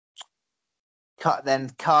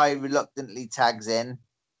Kai reluctantly tags in.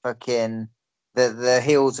 Fucking the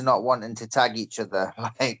heels are not wanting to tag each other.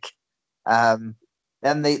 Like, then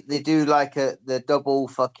they do like the double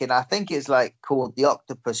fucking. I think it's like called the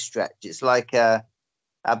octopus stretch. It's like a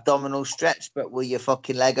abdominal stretch, but with your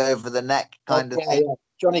fucking leg over the neck kind of thing. Yeah.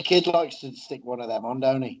 Johnny Kidd likes to stick one of them on,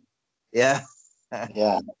 don't he? Yeah.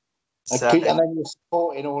 Yeah. So, and then you're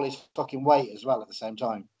supporting all his fucking weight as well at the same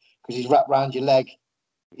time because he's wrapped around your leg.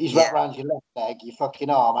 He's wrapped around your left leg, your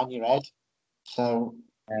fucking arm, and your head. So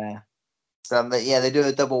they do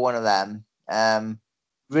a double one of them.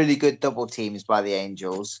 Really good double teams by the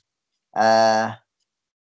Angels. Hang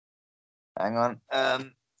on.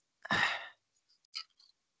 And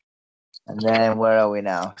then where are we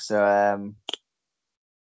now? So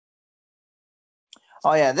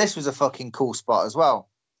this was a fucking cool spot as well.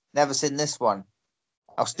 Never seen this one.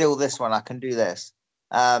 I'll steal this one. I can do this.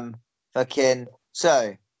 Fucking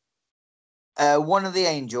so. One of the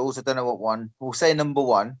Angels, I don't know what one, we'll say number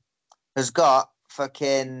one, has got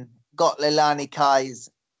Leilani Kai's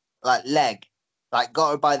like leg like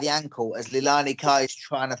got her by the ankle as Leilani Kai is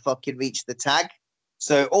trying to fucking reach the tag.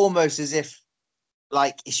 So almost as if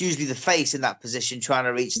like it's usually the face in that position trying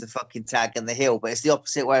to reach the fucking tag and the heel, but it's the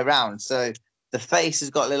opposite way around. So the face has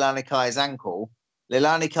got Leilani Kai's ankle.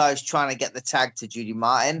 Leilani Kai is trying to get the tag to Judy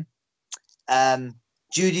Martin.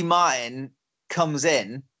 Judy Martin comes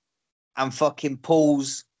in and fucking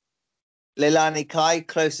pulls Leilani Kai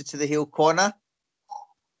closer to the heel corner.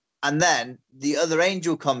 And then the other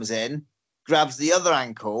angel comes in, grabs the other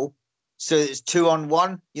ankle. So it's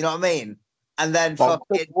 2-on-1. You know what I mean? And then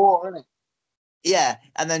fucking war, isn't it? yeah.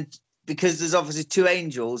 And then because there's obviously two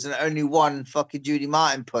angels and only one fucking Judy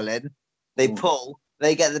Martin pulling, they pull,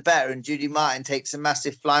 they get the better, and Judy Martin takes a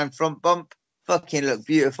massive flying front bump. Fucking look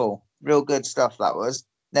beautiful. Real good stuff that was.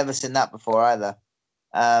 Never seen that before either.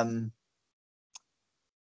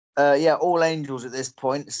 Yeah, all angels at this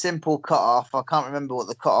point. Simple cut off. I can't remember what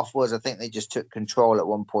the cut off was. I think they just took control at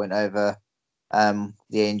one point over the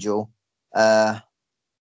angel. The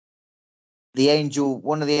angel,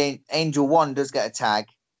 one of the angel one does get a tag,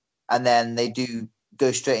 and then they do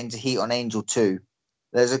go straight into heat on angel two.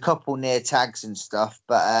 There's a couple near tags and stuff,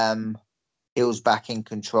 but Hill's back in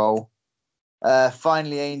control.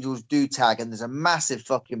 Finally, angels do tag, and there's a massive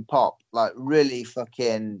fucking pop. Like really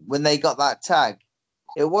fucking when they got that tag.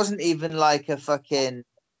 It wasn't even like a fucking.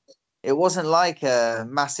 It wasn't like a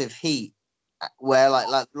massive heat where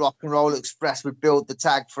like Rock and Roll Express would build the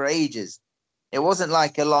tag for ages. It wasn't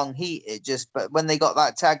like a long heat. It just. But when they got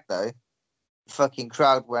that tag though, the fucking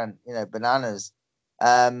crowd went bananas.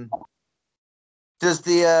 Does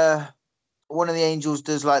the one of the angels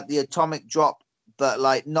does like the atomic drop, but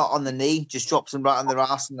like not on the knee, just drops them right on their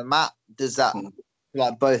ass on the mat. Does that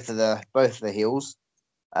like both of the heels?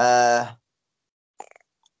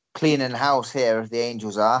 Cleaning house here, the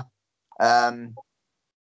angels are.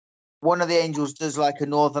 One of the angels does like a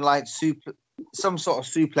Northern Light some sort of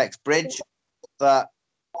suplex bridge, but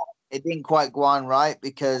it didn't quite go on right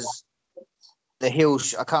because the heel.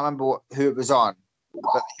 I can't remember who it was on, but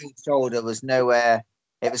the heel shoulder was nowhere.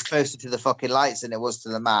 It was closer to the fucking lights than it was to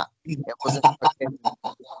the mat. It wasn't,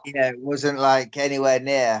 it wasn't like anywhere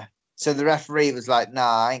near. So the referee was like,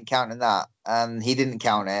 "Nah, I ain't counting that," and he didn't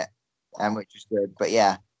count it, which was good. But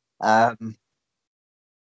yeah. Oh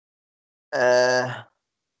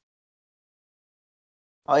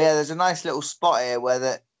yeah, there's a nice little spot here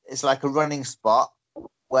where it's like a running spot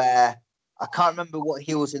where I can't remember what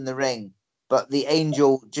heel was in the ring, but the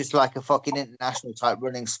angel just like a fucking international type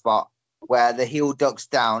running spot where the heel ducks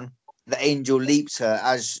down, the angel leaps her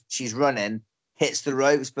as she's running, hits the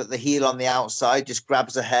ropes, but the heel on the outside just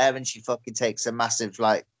grabs her hair and she fucking takes a massive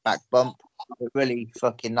like back bump. Really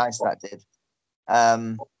fucking nice that did.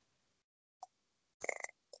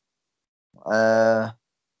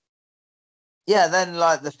 Yeah, then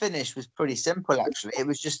like the finish was pretty simple actually. It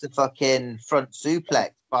was just a fucking front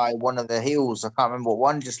suplex by one of the heels. I can't remember what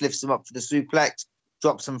one. Just lifts them up for the suplex,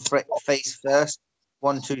 drops them face first.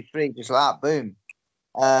 1, 2, 3, just like that.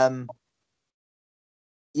 Boom.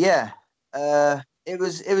 Yeah. It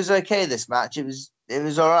was okay. This match. It was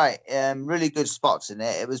all right. Really good spots in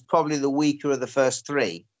it. It was probably the weaker of the first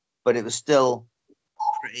three, but it was still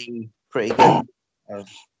pretty good.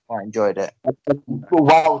 I enjoyed it.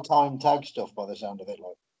 Well-timed tag stuff by the sound of it.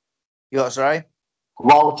 Like you got sorry?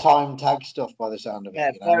 Well-timed tag stuff by the sound of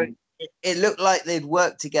it. It looked like they'd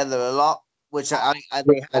worked together a lot, which they had.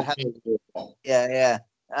 Yeah.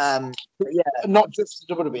 Yeah. Not just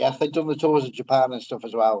the WWF, they've done the tours of Japan and stuff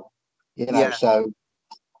as well. So.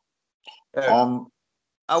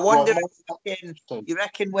 I wonder. You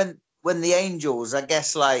reckon when the Angels, I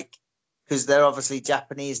guess, like. Because they're obviously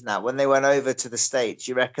Japanese now. When they went over to the States,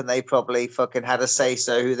 you reckon they probably fucking had a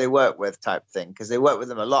say-so who they work with type thing? Because they worked with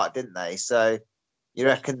them a lot, didn't they? So you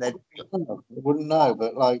reckon they wouldn't know,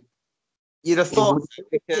 but like you'd have thought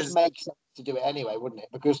it just makes sense to do it anyway, wouldn't it?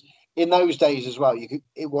 Because in those days as well,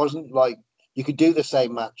 it wasn't like you could do the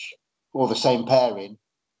same match or the same pairing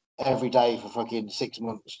every day for fucking 6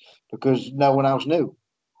 months because no one else knew.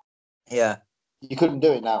 Yeah, you couldn't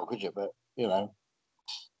do it now, could you? But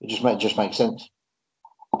it just makes sense.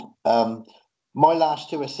 My last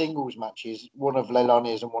two are singles matches, one of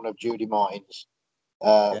Leilani's and one of Judy Martin's.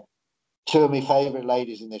 Two of my favourite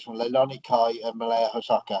ladies in this one, Leilani Kai and Malaya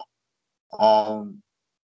Hosaka.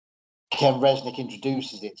 Ken Resnick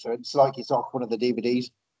introduces it, so it's like it's off one of the DVDs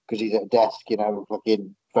because he's at a desk,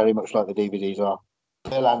 fucking very much like the DVDs are.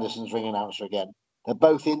 Bill Anderson's ring announcer again. They're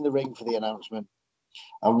both in the ring for the announcement.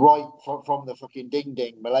 And right from the fucking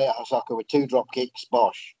ding-ding, Malaya Hosaka with 2 drop kicks,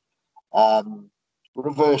 bosh.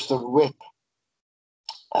 Reverse the whip.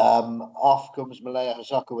 Off comes Malaya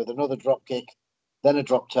Hosaka with another drop kick, then a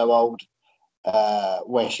drop toe hold.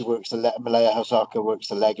 where she works Malaya Hosaka works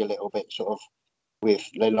the leg a little bit, sort of with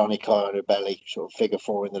Leilani Kai on her belly, sort of figure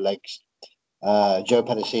four in the legs. Joe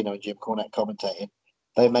Pedicino and Jim Cornette commentating.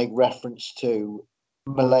 They make reference to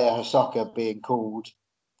Malaya Hosaka being called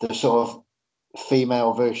the sort of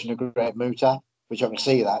female version of Great Muta, which I can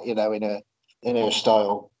see that, you know, in her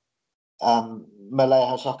style. Malaya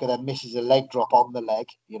Hosaka then misses a leg drop on the leg,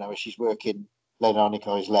 you know, as she's working Leilani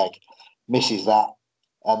Kai's leg, misses that,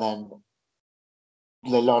 and then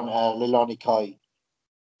Leilani Kai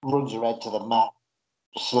runs her head to the mat,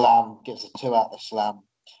 slam, gets a 2 out the slam,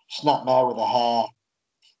 snapmare with her hair.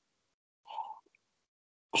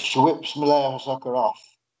 She whips Malaya Hosaka off.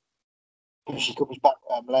 And she comes back,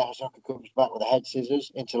 Malaya Hosaka comes back with a head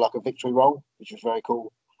scissors into like a victory roll, which was very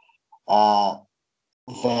cool.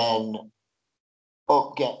 Then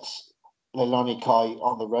up gets Leilani Kai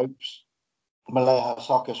on the ropes. Malaya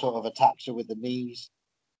Hosaka sort of attacks her with the knees.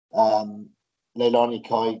 Leilani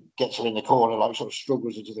Kai gets her in the corner, like sort of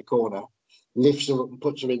struggles into the corner, lifts her up and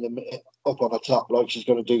puts her up on the top, like she's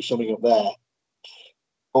going to do something up there.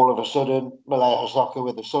 All of a sudden, Malaya Hosaka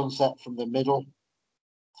with the sunset from the middle,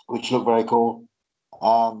 which looked very cool.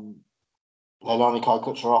 Leilani Kai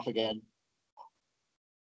cuts her off again.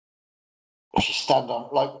 She stand on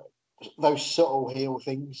like those subtle heel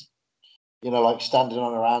things, you know, like standing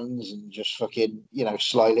on her hands and just fucking, you know,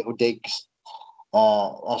 sly little digs.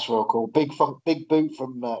 That's real cool. Big boot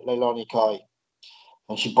from Leilani Kai,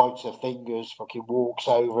 and she bites her fingers. Fucking walks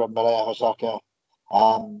over and Malaya Hosaka.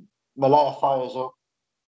 Malaya fires up,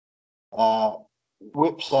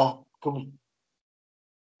 whips her.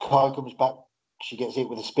 Kai comes back. She gets hit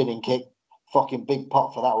with a spinning kick. Fucking big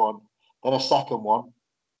pop for that one. Then a second one.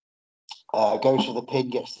 Goes for the pin,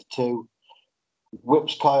 gets the 2.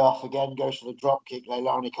 Whips Kai off again. Goes for the drop kick.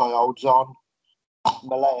 Leilani Kai holds on.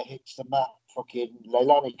 Malaya hits the mat. Fucking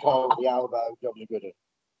Leilani Kai with the elbow. Doubly good.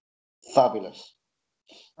 Fabulous.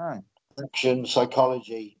 Right. Action,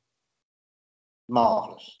 psychology.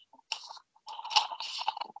 Marvellous.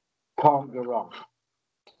 Can't go wrong.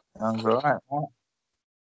 Sounds all right.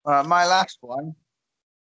 All right, my last one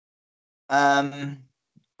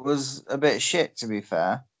was a bit shit, to be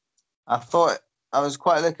fair. I thought I was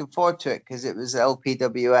quite looking forward to it because it was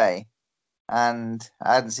LPWA and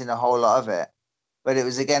I hadn't seen a whole lot of it. But it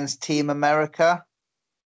was against Team America.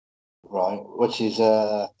 Right, which is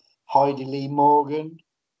Heidi Lee Morgan.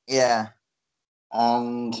 Yeah.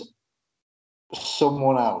 And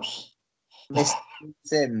someone else. Mr.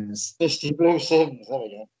 Sims. Misty Blue Sims, there we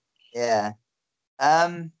go. Yeah.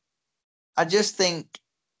 I just don't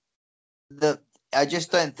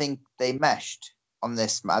think they meshed on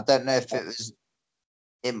this. I don't know if it was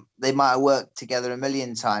they might have worked together a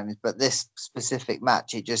million times, but this specific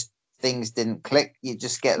match, things didn't click. You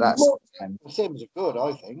just get that. Sims are good,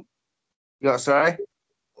 I think. You got sorry?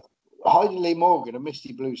 Heidi Lee Morgan and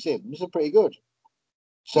Misty Blue Sims are pretty good.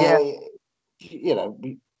 So, yeah. You know,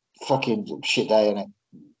 fucking shit day, innit?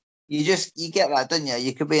 You get that, don't you?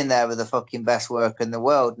 You could be in there with the fucking best work in the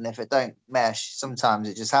world, and if it don't mesh, sometimes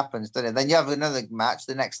it just happens, doesn't it? Then you have another match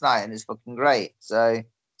the next night, and it's fucking great. So, it's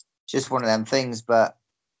just one of them things. But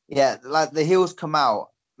yeah, like the heels come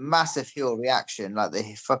out, massive heel reaction, like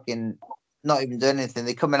they fucking not even doing anything.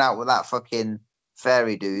 They're coming out with that fucking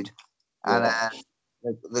fairy dude, and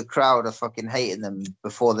the crowd are fucking hating them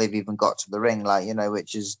before they've even got to the ring, like, you know,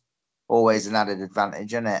 which is always an added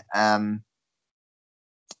advantage, isn't it?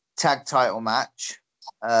 Tag title match.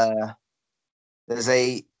 There's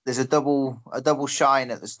a double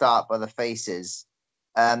shine at the start by the faces.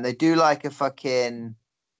 They do like a fucking.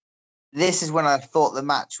 This is when I thought the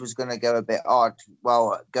match was going to go a bit odd.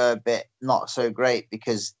 Well, go a bit not so great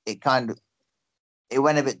because it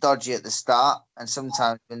went a bit dodgy at the start, and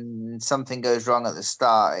sometimes when something goes wrong at the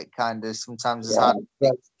start, it kind of sometimes is hard.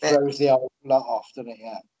 Throws the old lot off, doesn't it?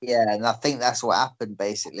 Yeah. Yeah, and I think that's what happened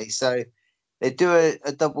basically. So they do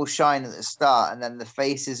a double shine at the start, and then the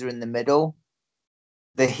faces are in the middle.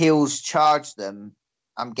 The heels charge them.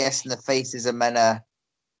 I'm guessing the faces are meant to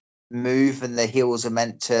move, and the heels are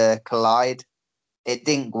meant to collide. It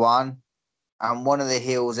didn't go on, and one of the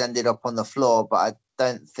heels ended up on the floor, but I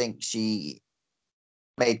don't think she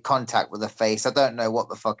made contact with the face. I don't know what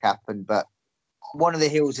the fuck happened, but one of the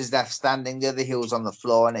heels is left standing, the other heel's on the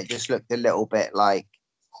floor, and it just looked a little bit like,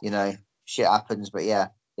 you know, shit happens. But yeah,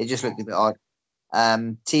 it just looked a bit odd.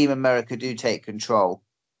 Team America do take control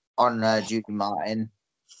on Judy Martin.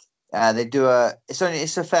 They do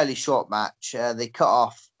it's a fairly short match. They cut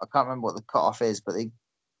off. I can't remember what the cut off is, but they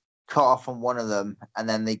cut off on one of them, and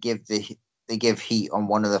then they give heat on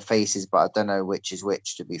one of the faces, but I don't know which is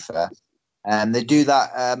which, to be fair. They do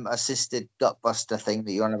that assisted gutbuster thing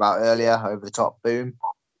that you're on about earlier, over the top boom,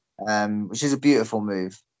 which is a beautiful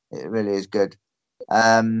move. It really is good.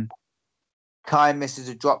 Kai misses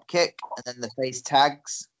a drop kick, and then the face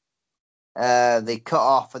tags. They cut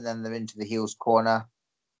off, and then they're into the heels corner.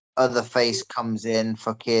 Other face comes in.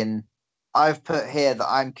 Fucking, I've put here that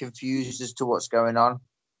I'm confused as to what's going on.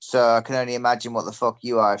 So I can only imagine what the fuck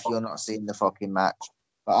you are if you're not seeing the fucking match.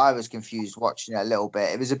 But I was confused watching it a little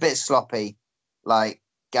bit. It was a bit sloppy. Like,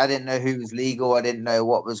 I didn't know who was legal. I didn't know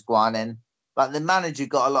what was going on. Like, the manager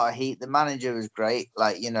got a lot of heat. The manager was great.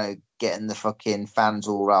 Like, you know, getting the fucking fans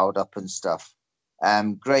all riled up and stuff.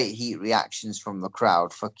 Great heat reactions from the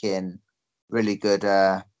crowd. Fucking really good,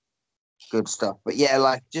 good stuff. But yeah,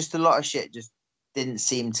 like, just a lot of shit just didn't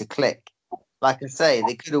seem to click. Like I say,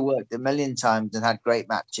 they could have worked a million times and had great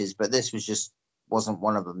matches, but this was just wasn't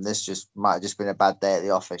one of them. This just might have just been a bad day at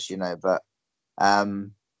the office, you know. But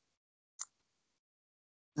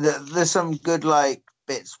there's some good like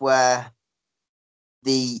bits where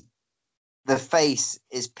the face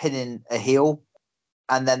is pinning a heel,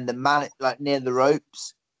 and then the man like near the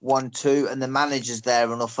ropes, 1-2, and the manager's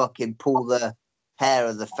there and will fucking pull the hair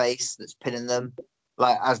of the face that's pinning them,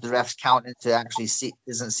 like as the ref's counting to actually see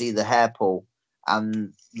doesn't see the hair pull,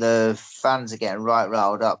 and the fans are getting right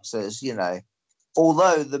riled up. So it's, you know,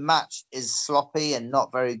 although the match is sloppy and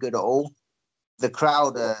not very good at all, the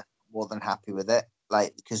crowd are more than happy with it.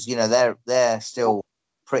 Like, because you know they're still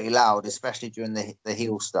pretty loud, especially during the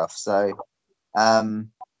heel stuff. So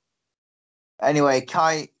anyway,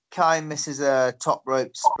 Kai misses a top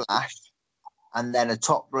rope splash and then a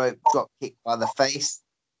top rope drop kick by the face.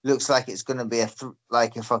 Looks like it's going to be a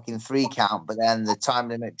fucking 3 count, but then the time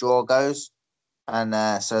limit draw goes, and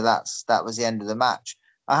so that was the end of the match.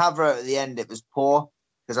 I have wrote at the end it was poor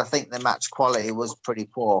because I think the match quality was pretty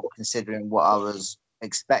poor considering what I was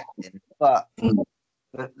expecting. But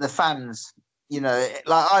the fans, you know,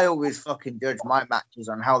 like I always fucking judge my matches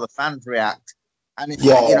on how the fans react, and if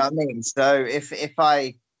you know what I mean. So if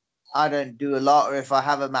I don't do a lot, or if I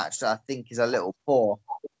have a match that I think is a little poor,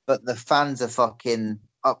 but the fans are fucking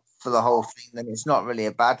up for the whole thing, then it's not really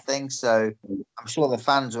a bad thing. So I'm sure the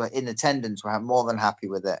fans were in attendance were more than happy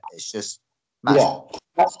with it. It's just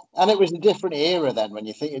and it was a different era then when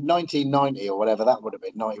you think in 1990 or whatever that would have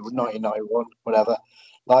been 1991, whatever.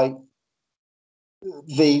 Like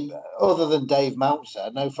the other than Dave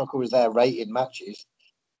Meltzer, no fucker was there rating matches.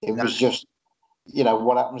 It was just, you know,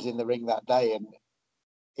 what happens in the ring that day, and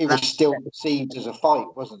it was still perceived as a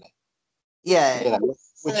fight, wasn't it? Yeah. You know,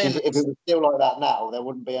 which is, if it was still like that now, there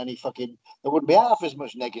wouldn't be half as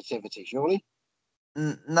much negativity, surely.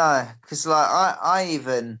 No, because like I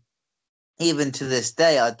even to this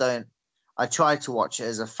day, I try to watch it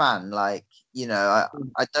as a fan. Like, you know,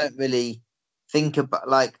 I don't really think about,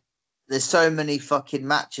 like, there's so many fucking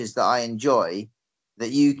matches that I enjoy that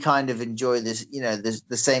you kind of enjoy this, you know, there's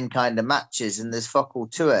the same kind of matches and there's fuck all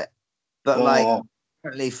to it. But like,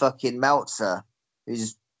 apparently fucking Meltzer,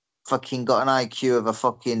 who's fucking got an IQ of a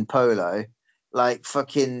fucking polo, like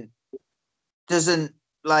fucking doesn't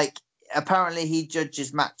like, apparently he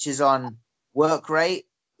judges matches on work rate.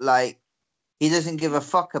 Like, he doesn't give a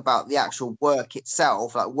fuck about the actual work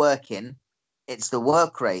itself, like working. It's the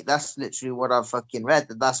work rate. That's literally what I've fucking read.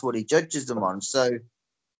 That's what he judges them on. So,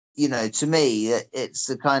 you know, to me, it's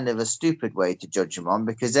a kind of a stupid way to judge them on,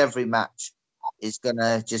 because every match is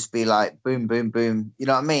gonna just be like boom, boom, boom. You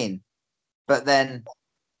know what I mean? But then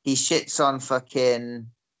he shits on fucking,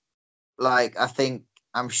 like,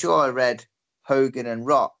 I'm sure I read Hogan and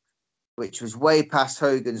Rock, which was way past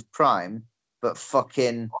Hogan's prime, but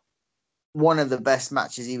fucking one of the best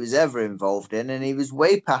matches he was ever involved in, and he was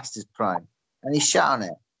way past his prime, and he shat on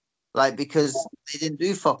it, like, because they didn't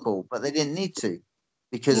do fuck all, but they didn't need to,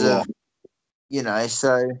 because of, you know.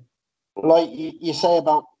 So, like you say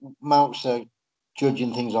about Meltzer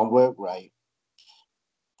judging things on work rate,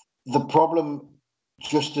 the problem,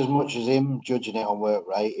 just as much as him judging it on work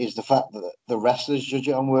rate, is the fact that the wrestlers judge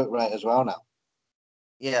it on work rate as well now.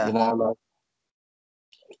 yeah, you know, like,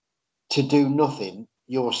 to do nothing,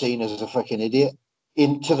 you're seen as a fucking idiot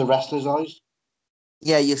into the wrestler's eyes.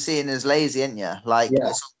 yeah, you're seeing as lazy, aren't you? Like,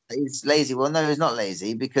 he's lazy. Well, no, he's not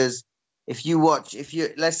lazy, because if you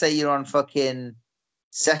let's say you're on fucking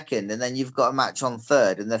second, and then you've got a match on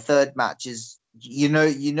third, and the third match is, you know,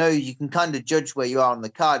 you can kind of judge where you are on the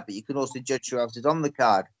card, but you can also judge who else is on the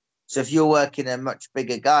card. So if you're working a much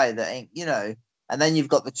bigger guy that ain't, you know, and then you've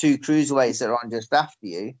got the 2 cruiserweights that are on just after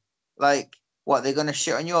you, like, what, they're going to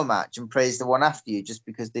shit on your match and praise the one after you just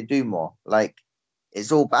because they do more? Like,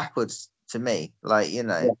 it's all backwards to me. Like, you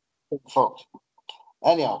know. Fucked.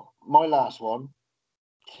 Anyhow, my last one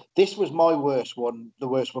This was my worst one, the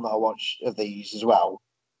worst one that I watched of these as well.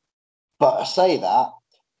 But I say that,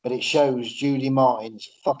 but it shows Judy Martin's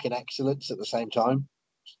fucking excellence at the same time.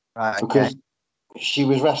 Right. Okay. Because she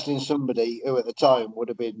was wrestling somebody who at the time would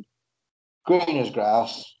have been green as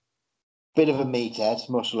grass, bit of a meathead,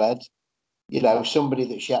 musclehead, somebody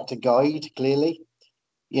that she had to guide clearly,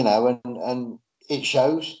 and it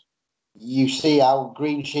shows. You see how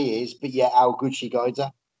green she is, but yet how good she guides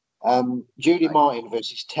her. Judy Martin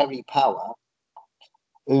versus Terry Power,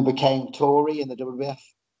 who became Tory in the WWF.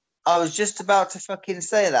 I was just about to fucking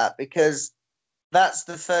say that because that's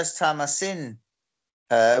the first time I seen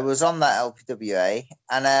her was on that LPWA,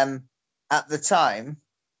 and at the time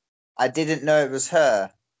I didn't know it was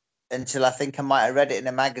her until I think I might have read it in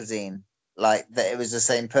a magazine, like that it was the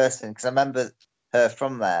same person because I remember her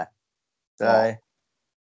from there. So, Yeah.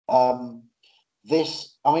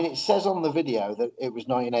 It says on the video that it was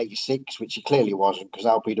 1986, which it clearly wasn't because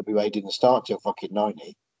LPWA didn't start till fucking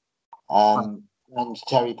 90. And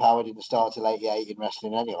Terry Power didn't start till 88 in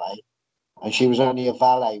wrestling anyway. And she was only a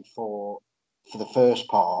valet for the first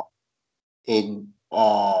part in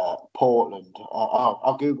Portland.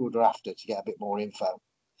 I googled her after to get a bit more info.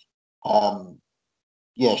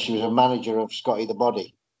 She was a manager of Scotty the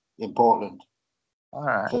Body in Portland. all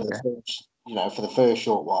right, for the first, for the first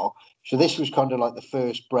short while. So this was kind of like the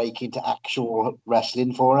first break into actual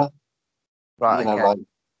wrestling for her. right, okay. Like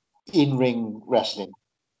in-ring wrestling.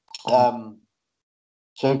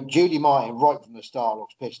 So Judy Martin, right from the start,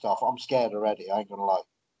 looks pissed off. I'm scared already. I ain't gonna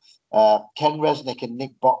lie. Ken Resnick and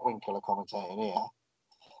Nick Botwinkle are commentating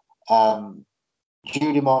here.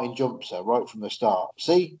 Judy Martin jumps her right from the start.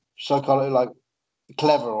 See, psychology, like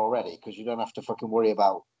clever already because you don't have to fucking worry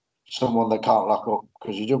about someone that can't lock up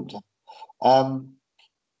because you jumped her.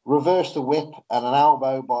 Reverse the whip and an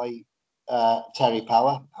elbow by Terry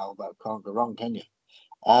Power. Elbow can't go wrong, can you?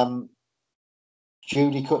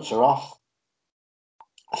 Judy cuts her off,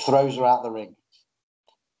 throws her out the ring.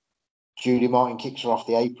 Judy Martin kicks her off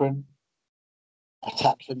the apron,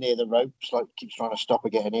 attacks her near the ropes, like keeps trying to stop her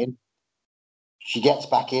getting in. She gets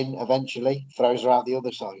back in eventually, throws her out the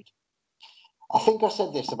other side. I think I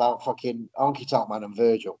said this about fucking Honky Tonk Man and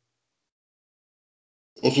Virgil.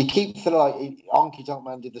 If you keep Honky Tonk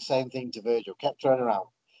Man did the same thing to Virgil, kept throwing her out.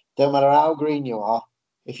 Don't matter how green you are,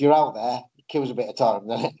 if you're out there, it kills a bit of time,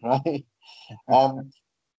 doesn't it? Right?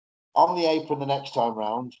 On the apron the next time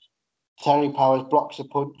round, Terry Powers blocks a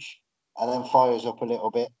punch and then fires up a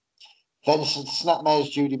little bit. Then snapmares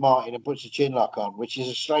Judy Martin and puts a chin lock on, which is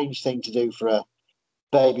a strange thing to do for a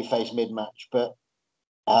babyface mid-match, but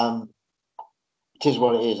it is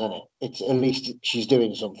what it is, isn't it? It's at least she's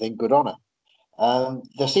doing something. Good on her.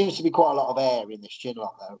 There seems to be quite a lot of air in this chin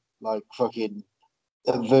lock though, like fucking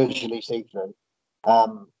virtually see-through.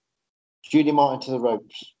 Judy Martin to the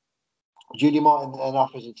ropes. Judy Martin then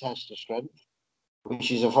offers a test of strength,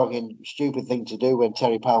 which is a fucking stupid thing to do when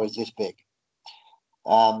Terry Power's this big.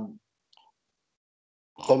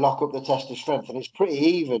 They lock up the test of strength, and it's pretty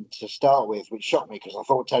even to start with, which shocked me because I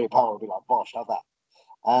thought Terry Power would be like, "Bosh, have that."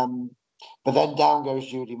 But then down goes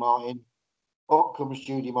Judy Martin. Up comes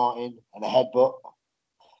Judy Martin and a headbutt.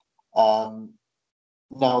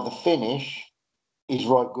 Now the finish is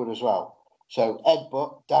right good as well. So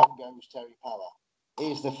headbutt, down goes Terry Power.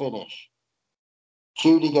 Here's the finish.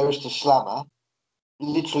 Judy goes to slam her.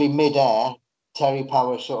 Literally mid-air, Terry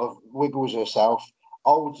Power sort of wiggles herself,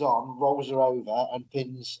 holds on, rolls her over, and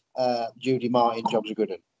pins Judy Martin. Job's a good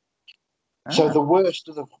one. So the worst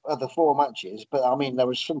of the four matches, but I mean, there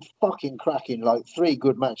was some fucking cracking, like 3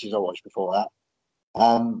 good matches I watched before that.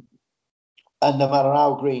 And no matter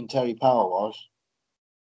how green Terry Power was,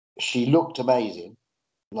 she looked amazing.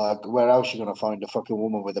 Like, where else are you going to find a fucking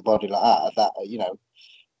woman with a body like that?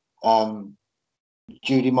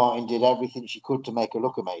 Judy Martin did everything she could to make her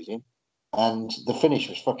look amazing, and the finish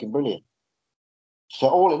was fucking brilliant. So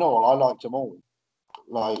all in all, I liked them all.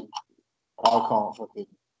 Like,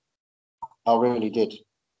 I really did.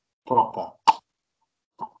 Proper.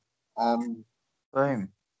 Boom.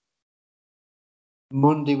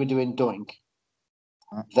 Monday we're doing Doink.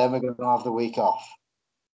 Then we're going to have the week off.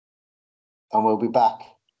 And we'll be back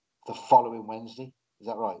the following Wednesday. Is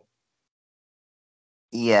that right?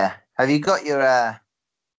 Yeah. Have you got your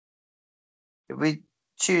did we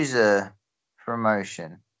choose a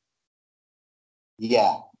promotion?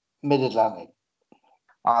 Yeah. Mid-Atlantic.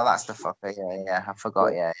 Oh, that's the fucker. Yeah. I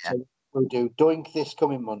forgot. Yeah. So we'll do Doink this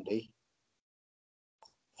coming Monday.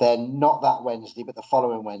 Then not that Wednesday, but the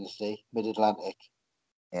following Wednesday, Mid-Atlantic.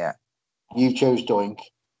 Yeah. You chose Doink.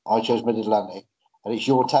 I chose Mid-Atlantic. And it's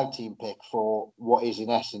your tag team pick for what is, in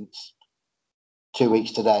essence, 2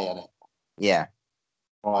 weeks today, isn't it? Yeah.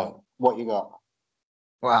 Right. What you got?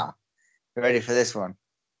 Wow. You ready for this one?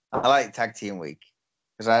 I like tag team week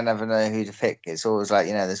because I never know who to pick. It's always like,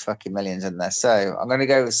 there's fucking millions in there. So I'm going to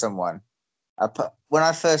go with someone. When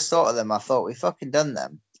I first thought of them, I thought we fucking done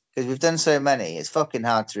them because we've done so many. It's fucking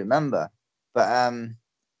hard to remember. But I'm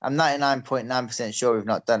 99.9% sure we've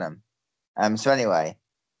not done them. So anyway,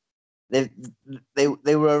 they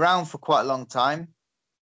were around for quite a long time,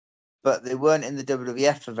 but they weren't in the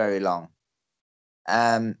WWF for very long.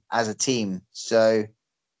 As a team, so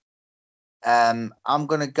I'm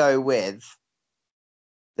gonna go with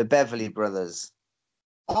the Beverly Brothers.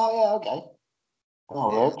 Oh yeah, okay.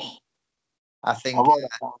 Oh, Yeah. works. I I think wrote that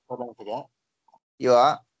down so I don't forget. you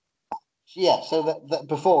are Yeah. So that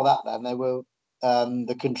before that, then they were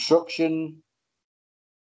the construction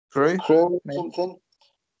crew. crew or Maybe? something.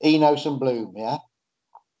 Enos and Bloom. Yeah.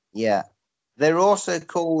 Yeah, they're also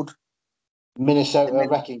called the Minnesota Mini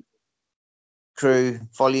Wrecking Crew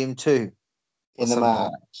Volume 2 or in the something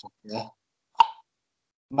man. like Yeah.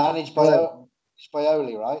 Managed by that.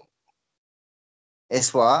 Oli, right?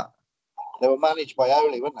 It's what? They were managed by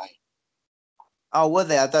Oli, weren't they? Oh, were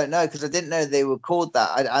they? I don't know because I didn't know they were called that.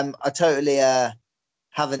 I totally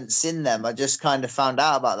haven't seen them. I just kind of found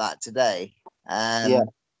out about that today. Yeah.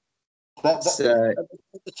 So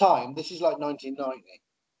At the time, this is like 1990.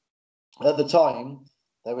 At the time,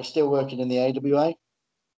 they were still working in the AWA,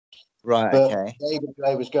 right, but okay, the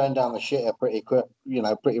AWA was going down the shitter pretty quick,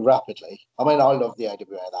 pretty rapidly. I mean, I love the AWA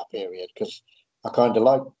at that period because I kind of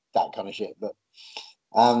like that kind of shit, but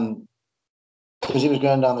because it was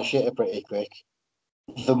going down the shitter pretty quick,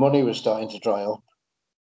 the money was starting to dry up.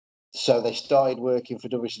 So they started working for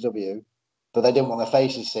WCW, but they didn't want their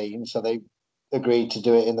faces seen, so they agreed to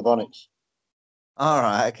do it in the bonnets. all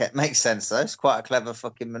right, okay, makes sense though. It's quite a clever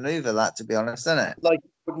fucking maneuver, that to be honest, isn't Like,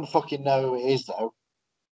 wouldn't fucking know who it is though.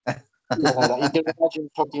 Like you it? can imagine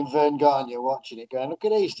fucking Vern Gagne watching it, going, "Look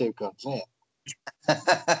at these two cunts here."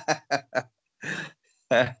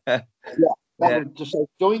 Yeah, that Yeah, would just say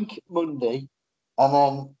Doink Monday, and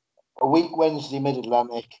then a week Wednesday Mid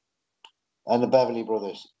Atlantic, and the Beverly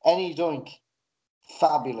Brothers. Any Doink,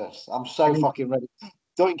 fabulous. I'm so fucking ready.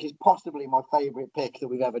 Doink is possibly my favourite pick that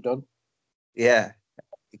we've ever done. yeah,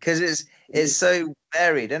 because it's so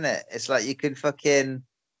varied, isn't it? It's like you can fucking.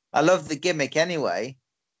 I love the gimmick anyway,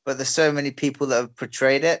 but there's so many people that have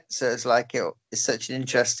portrayed it, so it's like it's such an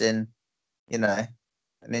interesting, you know, an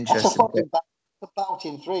That's a interesting pick. fucking the bout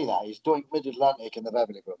in three. That is Doink Mid Atlantic and the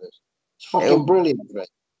Beverly Brothers. It's fucking It'll, brilliant. Right?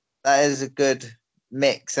 that is a good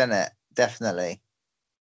mix, isn't it? Definitely.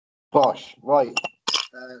 Bosh, right.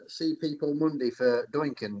 See people Monday for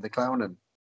Doink and the Clownin'.